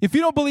 If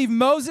you don't believe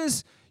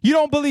Moses, you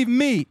don't believe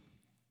me.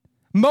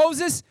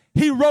 Moses,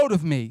 he wrote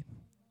of me.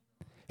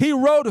 He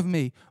wrote of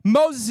me.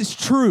 Moses is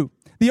true.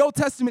 The Old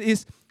Testament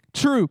is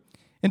true.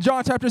 In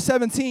John chapter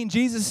 17,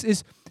 Jesus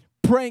is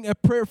praying a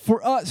prayer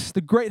for us,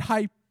 the great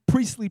high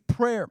priestly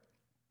prayer.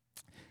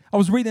 I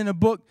was reading a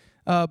book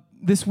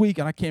this week,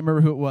 and I can't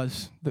remember who it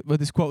was, but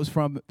this quote was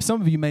from. Some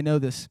of you may know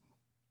this.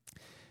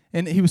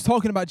 And he was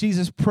talking about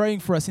Jesus praying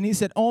for us, and he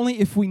said, only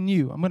if we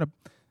knew. I'm going to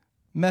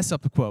mess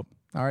up the quote.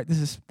 All right, this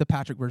is the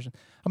Patrick version.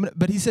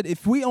 But he said,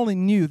 if we only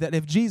knew that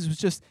if Jesus was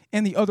just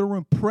in the other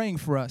room praying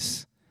for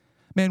us,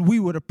 man, we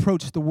would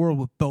approach the world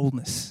with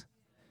boldness.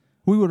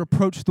 We would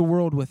approach the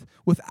world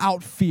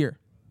without fear.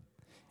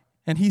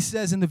 And he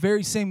says in the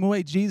very same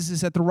way, Jesus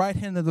is at the right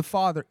hand of the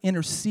Father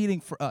interceding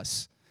for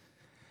us.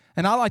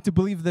 And I like to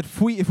believe that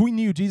if we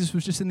knew Jesus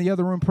was just in the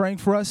other room praying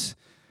for us,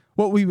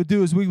 what we would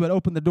do is we would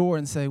open the door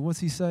and say, what's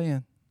he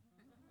saying?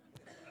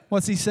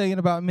 What's he saying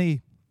about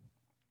me?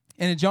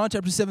 And in John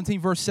chapter 17,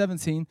 verse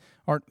 17,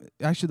 or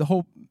actually the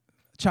whole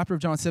chapter of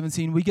John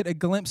 17, we get a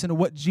glimpse into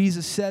what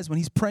Jesus says when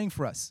he's praying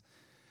for us,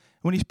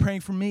 when he's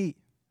praying for me,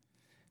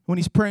 when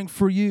he's praying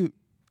for you.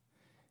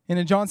 And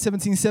in John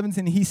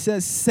 17, he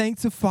says,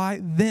 sanctify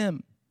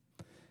them.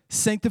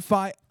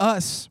 Sanctify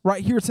us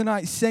right here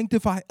tonight.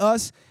 Sanctify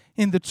us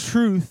in the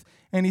truth.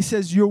 And he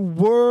says, your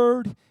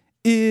word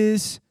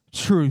is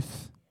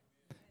truth.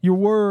 Your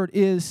word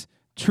is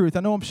truth.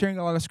 I know I'm sharing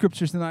a lot of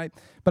scriptures tonight,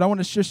 but I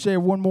want to just share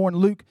one more in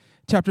Luke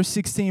chapter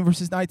 16,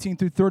 verses 19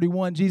 through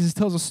 31. Jesus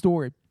tells a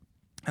story,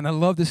 and I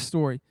love this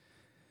story.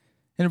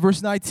 And in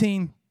verse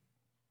 19,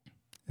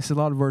 it's a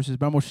lot of verses,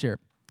 but I'm going to share it.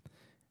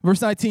 Verse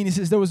 19, he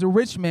says, there was a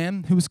rich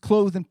man who was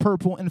clothed in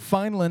purple and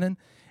fine linen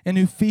and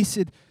who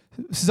feasted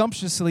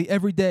sumptuously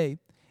every day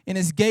and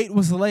his gate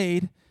was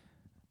laid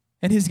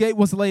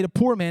a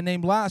poor man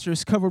named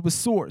Lazarus, covered with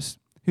sores,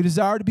 who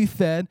desired to be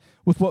fed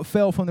with what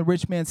fell from the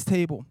rich man's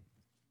table.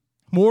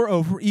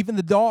 Moreover, even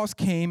the dogs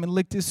came and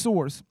licked his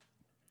sores.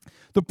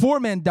 The poor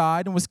man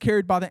died and was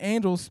carried by the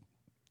angels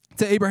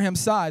to Abraham's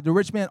side. The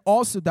rich man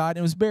also died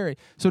and was buried.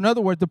 So in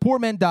other words, the poor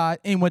man died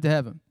and went to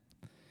heaven.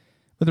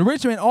 But the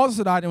rich man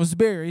also died and was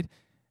buried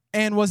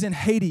and was in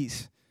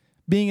Hades,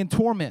 being in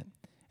torment.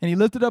 And he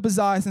lifted up his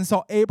eyes and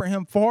saw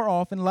Abraham far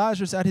off and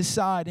Lazarus at his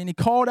side. And he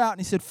called out and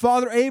he said,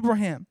 Father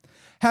Abraham,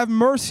 have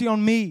mercy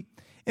on me,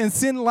 and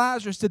send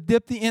Lazarus to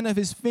dip the end of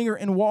his finger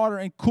in water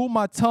and cool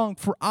my tongue,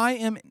 for I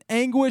am in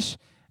anguish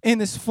in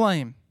this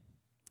flame.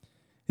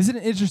 Isn't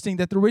it interesting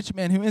that the rich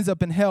man who ends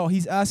up in hell,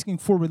 he's asking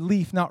for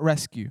relief, not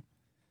rescue?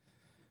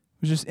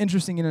 It's just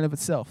interesting in and of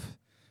itself.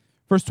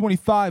 Verse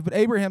 25, but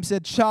Abraham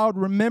said, Child,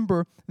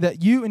 remember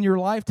that you in your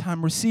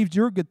lifetime received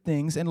your good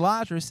things, and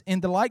Lazarus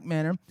in the like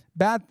manner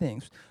bad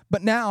things.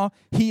 But now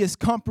he is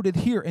comforted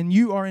here, and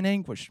you are in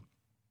anguish.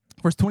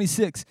 Verse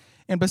 26,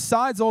 and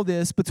besides all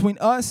this, between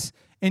us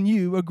and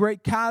you, a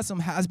great chasm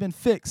has been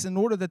fixed, in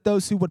order that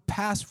those who would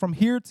pass from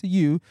here to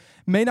you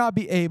may not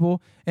be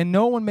able, and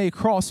no one may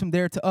cross from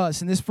there to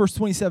us. And this verse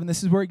 27,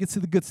 this is where it gets to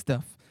the good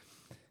stuff.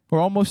 We're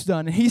almost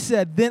done. And he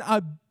said, Then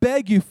I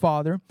beg you,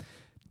 Father,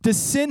 to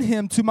send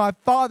him to my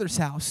father's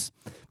house,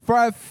 for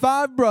I have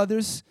 5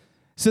 brothers,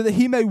 so that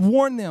he may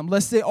warn them,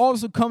 lest they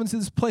also come into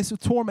this place of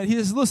torment. He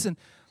says, listen,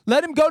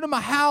 let him go to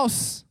my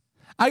house.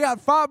 I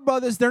got 5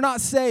 brothers, they're not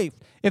saved.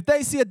 If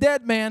they see a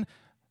dead man,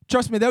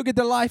 trust me, they'll get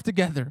their life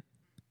together.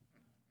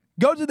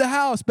 Go to the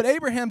house. But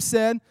Abraham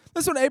said,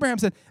 listen what Abraham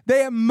said,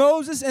 they have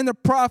Moses and the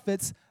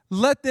prophets,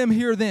 let them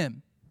hear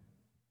them.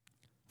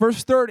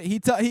 Verse 30,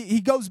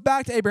 he goes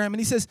back to Abraham and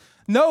he says,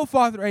 no,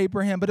 Father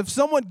Abraham, but if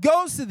someone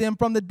goes to them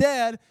from the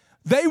dead,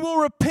 they will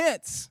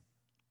repent.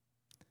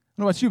 I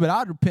don't know about you, but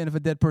I'd repent if a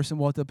dead person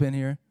walked up in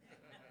here.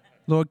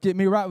 Lord, get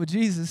me right with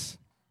Jesus.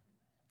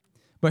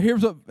 But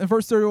here's what, in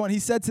verse 31, he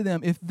said to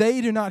them, if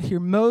they do not hear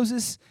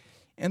Moses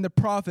and the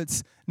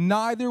prophets,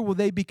 neither will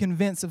they be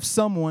convinced if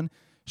someone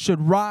should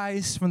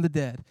rise from the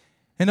dead.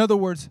 In other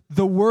words,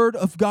 the Word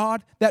of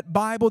God, that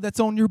Bible that's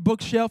on your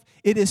bookshelf,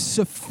 it is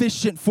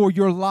sufficient for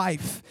your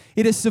life.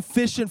 It is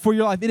sufficient for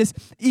your life. It is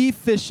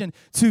efficient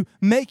to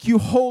make you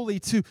holy,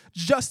 to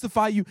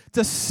justify you,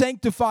 to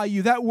sanctify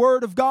you. That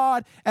Word of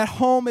God at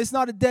home is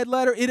not a dead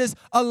letter. It is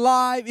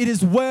alive. It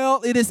is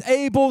well. It is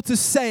able to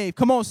save.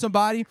 Come on,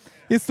 somebody.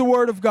 It's the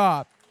Word of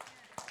God.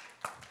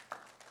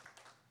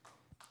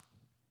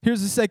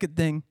 Here's the second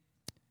thing,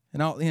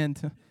 and I'll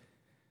end.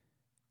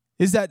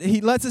 Is that he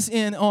lets us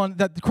in on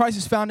that Christ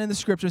is found in the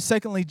Scriptures.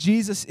 Secondly,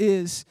 Jesus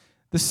is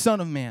the Son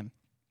of Man.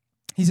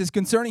 He says,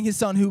 concerning his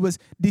Son who was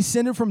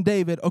descended from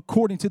David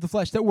according to the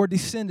flesh. That word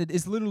descended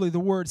is literally the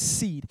word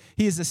seed.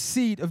 He is a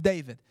seed of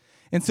David.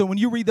 And so when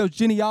you read those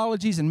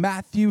genealogies in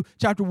Matthew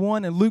chapter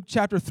 1 and Luke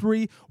chapter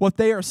 3, what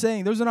they are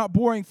saying, those are not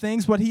boring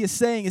things. What he is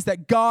saying is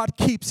that God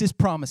keeps his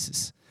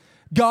promises.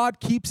 God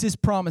keeps his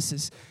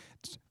promises.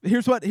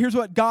 Here's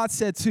what God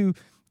said to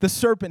the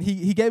serpent.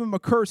 He gave him a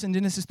curse in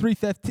Genesis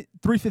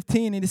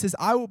 3:15, and he says,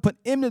 I will put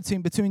enmity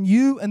between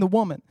you and the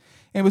woman,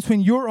 and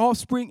between your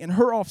offspring and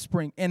her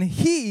offspring, and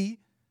he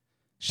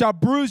shall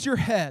bruise your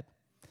head,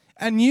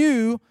 and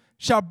you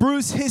shall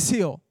bruise his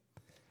heel.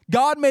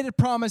 God made a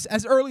promise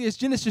as early as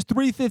Genesis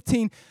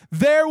 3:15,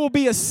 there will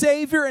be a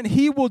Savior, and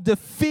he will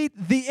defeat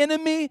the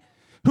enemy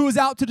who is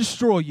out to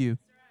destroy you.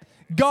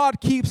 God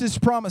keeps his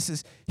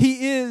promises.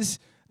 He is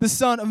the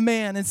Son of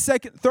Man. And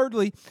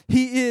thirdly,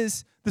 he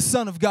is the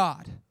Son of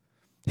God.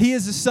 He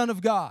is the Son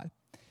of God.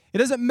 It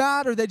doesn't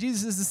matter that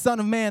Jesus is the Son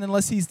of Man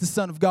unless he's the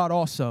Son of God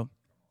also.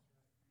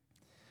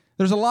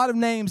 There's a lot of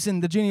names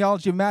in the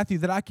genealogy of Matthew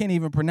that I can't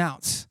even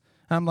pronounce.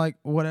 I'm like,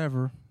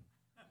 whatever.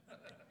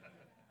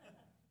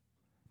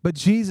 But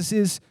Jesus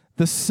is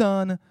the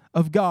Son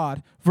of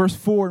God. Verse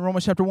 4 in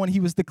Romans chapter 1,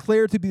 he was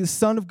declared to be the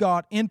Son of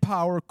God in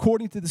power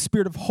according to the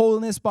Spirit of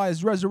holiness by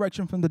his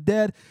resurrection from the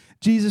dead,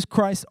 Jesus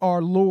Christ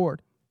our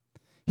Lord.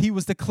 He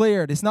was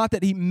declared. It's not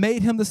that he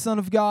made him the Son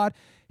of God.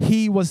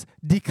 He was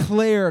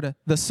declared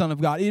the Son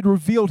of God. It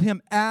revealed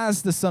him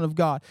as the Son of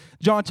God.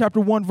 John chapter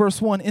 1,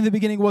 verse 1, in the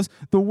beginning was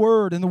the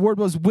Word, and the Word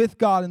was with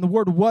God, and the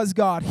Word was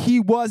God. He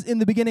was in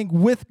the beginning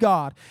with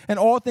God, and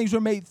all things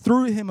were made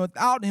through him.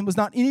 Without him was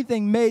not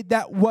anything made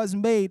that was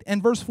made.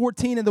 And verse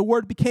 14, and the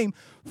Word became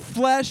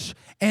flesh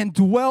and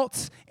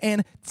dwelt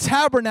and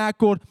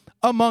tabernacled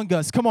among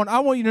us. Come on, I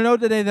want you to know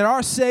today that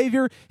our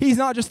Savior, he's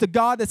not just a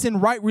God that's in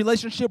right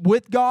relationship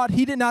with God.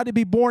 He did not have to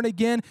be born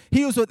again.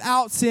 He was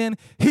without sin.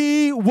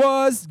 He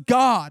was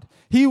God.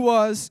 He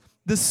was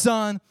the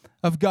Son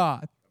of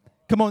God.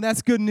 Come on,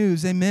 that's good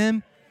news.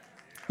 Amen.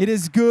 It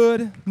is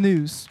good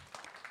news.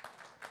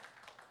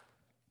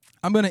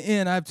 I'm going to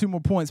end. I have 2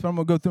 more points, but I'm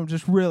going to go through them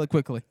just really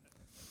quickly.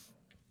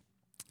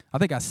 I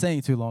think I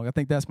sang too long. I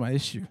think that's my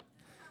issue.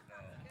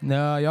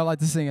 No, y'all like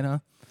to sing it, huh?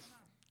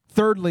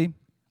 Thirdly,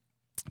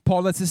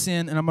 Paul lets us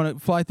in, and I'm going to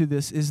fly through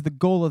this, is the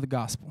goal of the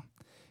gospel.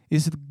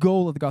 Is the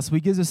goal of the gospel.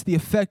 He gives us the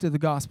effect of the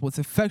gospel. It's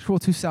effectual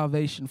to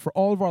salvation for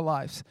all of our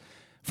lives.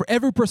 For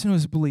every person who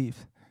has believed.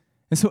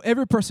 And so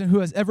every person who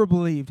has ever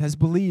believed has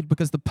believed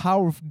because the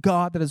power of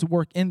God that has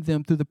worked in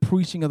them through the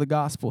preaching of the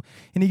gospel.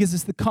 And he gives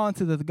us the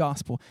content of the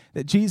gospel,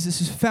 that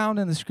Jesus is found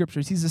in the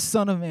scriptures. He's the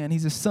Son of Man.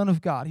 He's the Son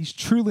of God. He's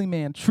truly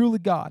man, truly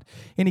God.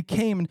 And he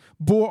came and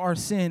bore our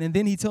sin. And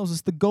then he tells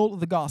us the goal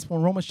of the gospel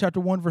in Romans chapter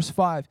 1, verse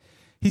 5.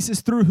 He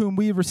says, through whom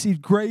we have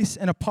received grace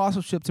and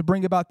apostleship to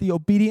bring about the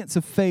obedience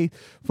of faith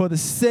for the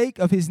sake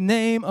of his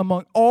name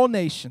among all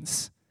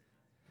nations.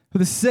 For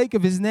the sake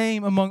of his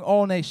name among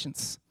all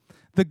nations.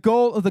 The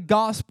goal of the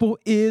gospel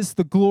is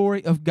the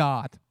glory of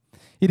God.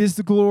 It is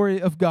the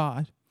glory of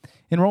God.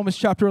 In Romans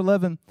chapter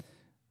 11,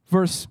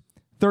 verse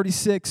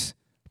 36,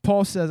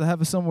 Paul says, I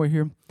have it somewhere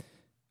here.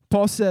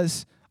 Paul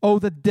says, oh,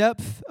 the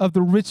depth of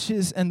the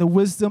riches and the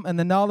wisdom and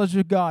the knowledge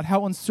of God.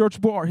 How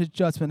unsearchable are his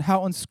judgments.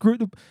 How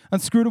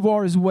inscrutable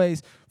are his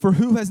ways. For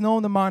who has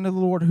known the mind of the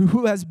Lord?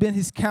 Who has been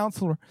his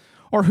counselor?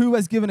 Or who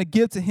has given a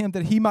gift to him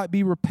that he might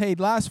be repaid?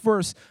 Last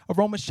verse of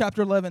Romans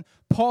chapter 11,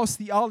 Paul's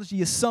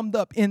theology is summed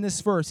up in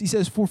this verse. He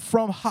says, for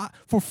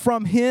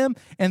from him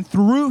and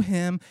through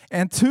him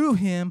and to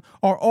him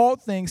are all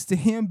things. To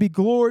him be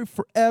glory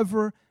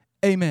forever.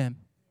 Amen.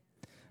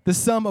 The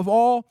sum of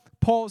all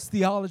Paul's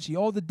theology,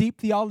 all the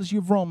deep theology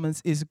of Romans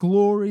is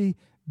glory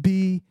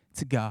be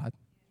to God.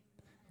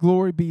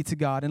 Glory be to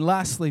God. And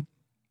lastly,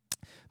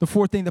 the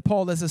fourth thing that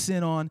Paul lets us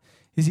in on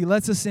is he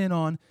lets us in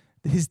on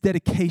his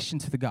dedication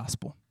to the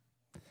gospel.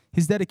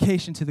 His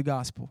dedication to the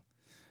gospel.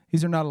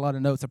 These are not a lot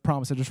of notes, I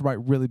promise. I just write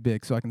really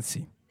big so I can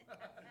see.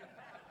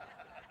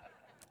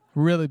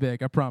 Really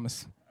big, I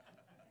promise.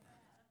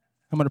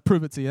 I'm going to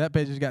prove it to you. That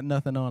page has got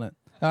nothing on it.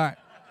 All right.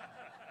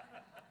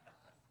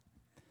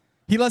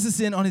 He lets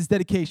us in on his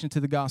dedication to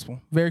the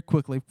gospel very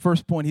quickly.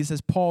 First point, he says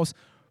Paul's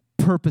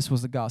purpose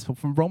was the gospel.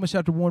 From Romans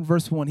chapter 1,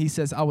 verse 1, he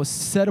says, I was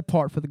set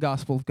apart for the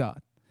gospel of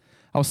God.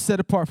 I was set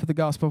apart for the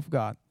gospel of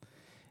God.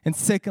 And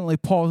secondly,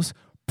 Paul's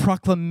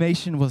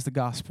proclamation was the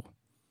gospel.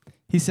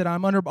 He said,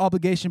 I'm under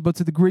obligation both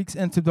to the Greeks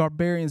and to the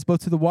barbarians,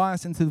 both to the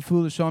wise and to the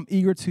foolish. So I'm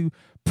eager to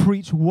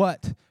preach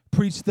what?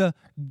 Preach the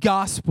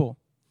gospel.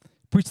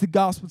 Preach the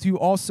gospel to you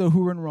also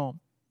who are in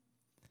Rome.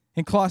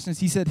 In Colossians,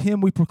 he said, him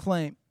we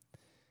proclaim.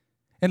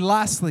 And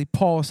lastly,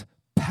 Paul's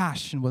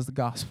passion was the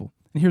gospel.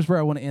 And here's where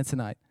I want to end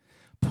tonight.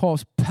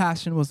 Paul's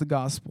passion was the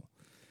gospel.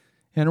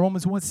 In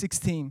Romans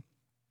 1:16,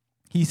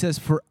 he says,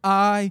 for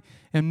I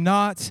am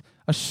not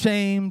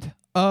ashamed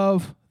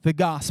of the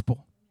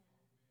gospel.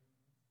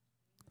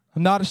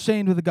 I'm not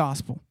ashamed of the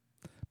gospel.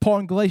 Paul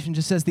in Galatians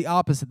just says the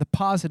opposite, the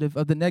positive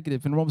of the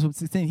negative. In Romans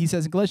 1:16, he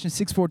says in Galatians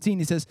 6:14,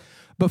 he says,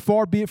 but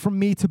far be it from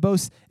me to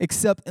boast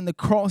except in the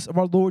cross of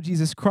our Lord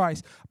Jesus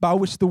Christ, by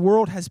which the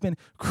world has been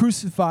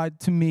crucified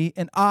to me,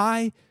 and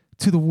I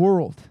to the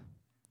world.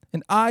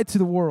 And I to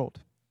the world.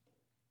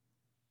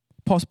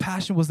 Paul's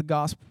passion was the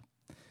gospel.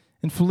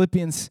 In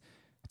Philippians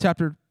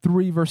chapter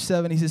 3, verse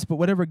 7, he says, but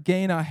whatever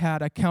gain I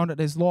had, I counted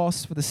as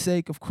loss for the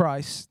sake of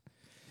Christ.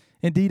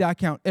 Indeed, I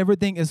count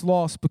everything as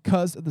loss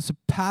because of the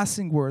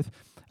surpassing worth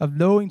of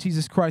knowing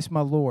Jesus Christ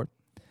my Lord.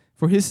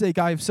 For his sake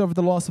I have suffered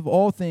the loss of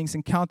all things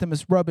and count them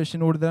as rubbish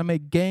in order that I may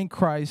gain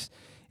Christ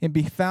and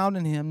be found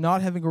in him,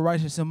 not having a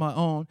righteousness of my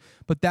own,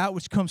 but that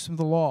which comes from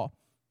the law.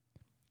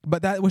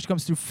 But that which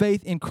comes through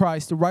faith in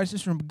Christ, the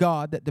righteousness from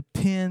God that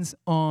depends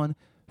on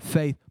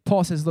faith.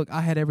 Paul says, look,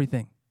 I had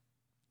everything.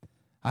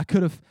 I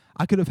could have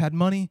had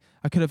money.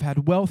 I could have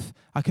had wealth.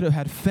 I could have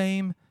had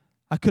fame.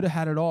 I could have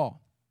had it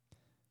all.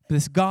 But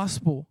this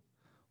gospel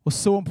was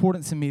so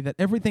important to me that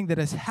everything that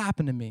has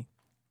happened to me,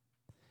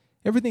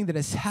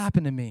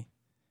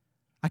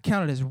 I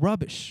count it as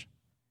rubbish.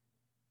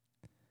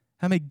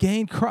 I may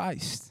gain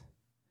Christ.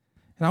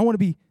 And I want to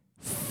be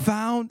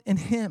found in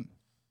him.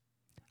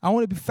 I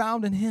want to be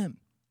found in him.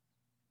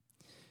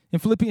 In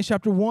Philippians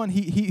chapter 1,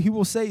 he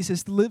will say, he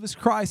says, to live is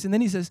Christ. And then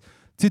he says,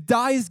 to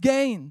die is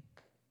gain.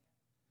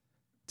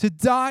 To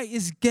die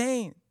is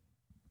gain.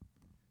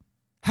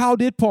 How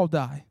did Paul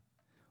die?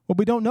 Well,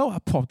 we don't know how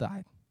Paul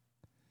died.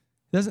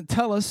 It doesn't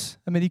tell us.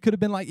 I mean, he could have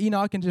been like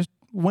Enoch and just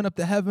went up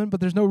to heaven, but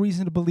there's no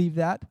reason to believe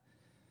that.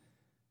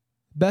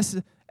 Best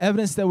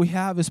evidence that we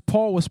have is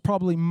Paul was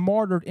probably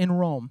martyred in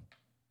Rome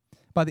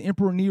by the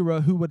Emperor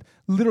Nero, who would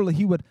literally,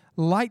 he would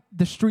light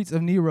the streets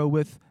of Nero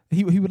with,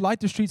 he would light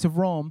the streets of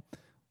Rome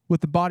with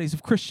the bodies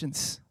of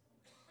Christians.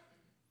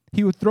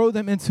 He would throw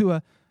them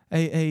into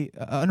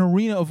an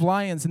arena of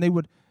lions, and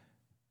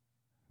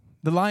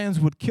the lions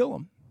would kill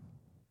them.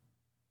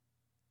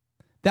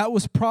 That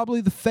was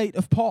probably the fate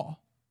of Paul.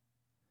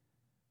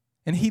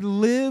 And he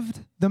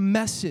lived the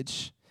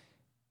message.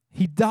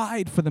 He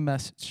died for the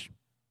message.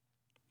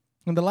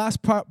 In the last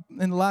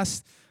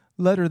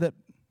letter that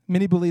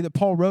many believe that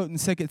Paul wrote in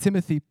 2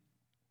 Timothy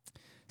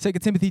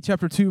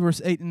chapter 2,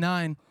 verse 8 and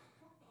 9.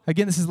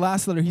 Again, this is the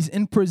last letter. He's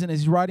in prison as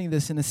he's writing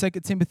this. In the 2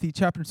 Timothy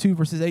chapter 2,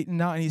 verses 8 and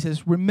 9, he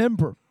says,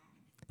 remember.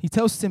 He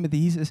tells Timothy,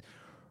 he says,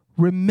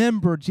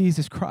 remember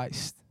Jesus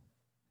Christ.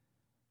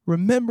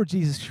 Remember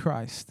Jesus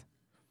Christ,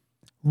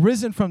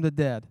 risen from the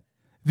dead,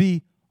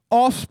 the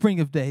offspring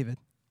of David,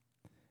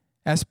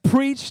 as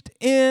preached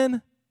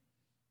in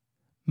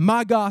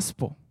my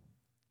gospel,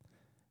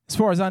 As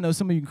far as I know,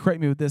 some of you can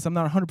correct me with this. I'm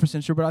not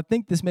 100% sure, but I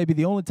think this may be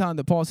the only time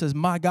that Paul says,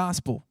 my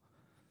gospel.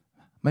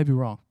 Might be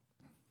wrong.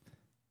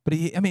 But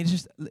it's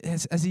just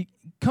as he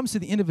comes to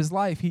the end of his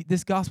life,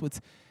 this gospel,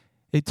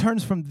 it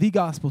turns from the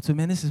gospel to,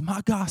 man, this is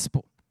my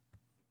gospel.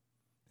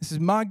 This is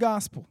my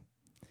gospel.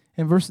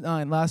 In verse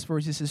 9, last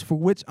verse, he says, for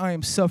which I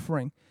am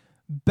suffering,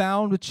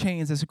 bound with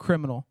chains as a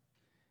criminal.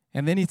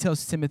 And then he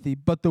tells Timothy,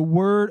 but the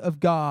word of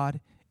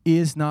God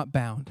is not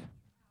bound.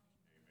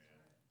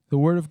 The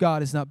word of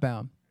God is not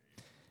bound.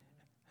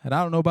 And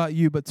I don't know about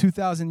you, but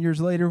 2,000 years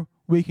later,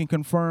 we can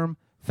confirm,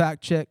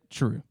 fact check,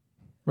 true.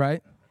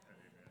 Right?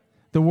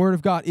 The word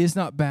of God is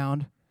not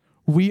bound.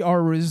 We are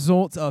a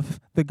result of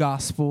the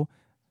gospel.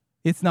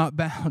 It's not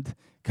bound.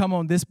 Come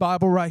on, this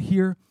Bible right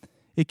here,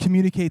 it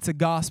communicates a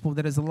gospel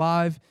that is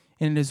alive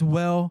and it is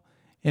well.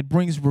 It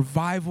brings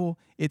revival.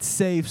 It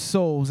saves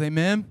souls.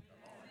 Amen?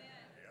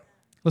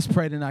 Let's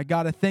pray tonight.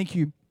 God, I thank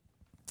you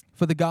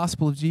for the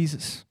gospel of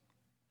Jesus.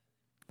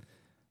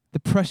 The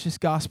precious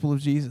gospel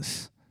of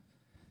Jesus.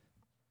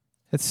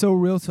 It's so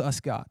real to us,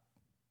 God.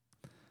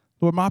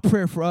 Lord, my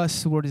prayer for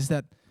us, Lord, is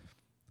that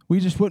we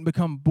just wouldn't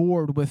become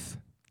bored with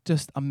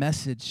just a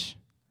message,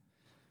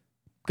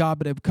 God,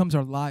 but it becomes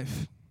our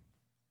life.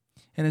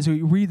 And as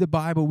we read the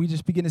Bible, we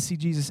just begin to see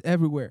Jesus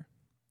everywhere.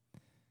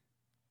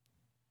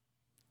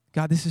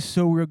 God, this is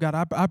so real, God.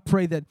 I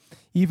pray that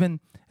even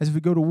as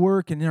we go to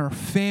work and in our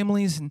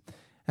families and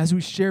as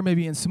we share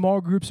maybe in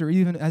small groups or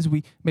even as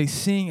we may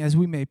sing, as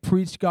we may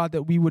preach, God,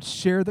 that we would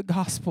share the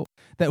gospel,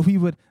 that we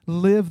would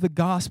live the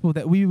gospel,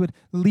 that we would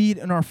lead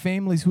in our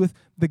families with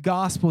the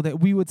gospel, that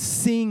we would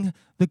sing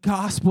the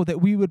gospel,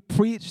 that we would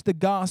preach the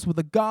gospel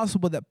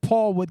that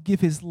Paul would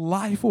give his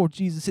life for,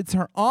 Jesus. It's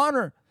our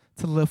honor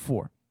to live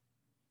for.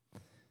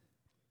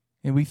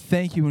 And we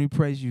thank you and we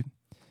praise you.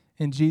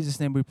 In Jesus'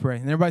 name we pray.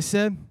 And everybody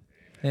said,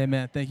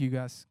 Amen. Thank you,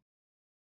 guys.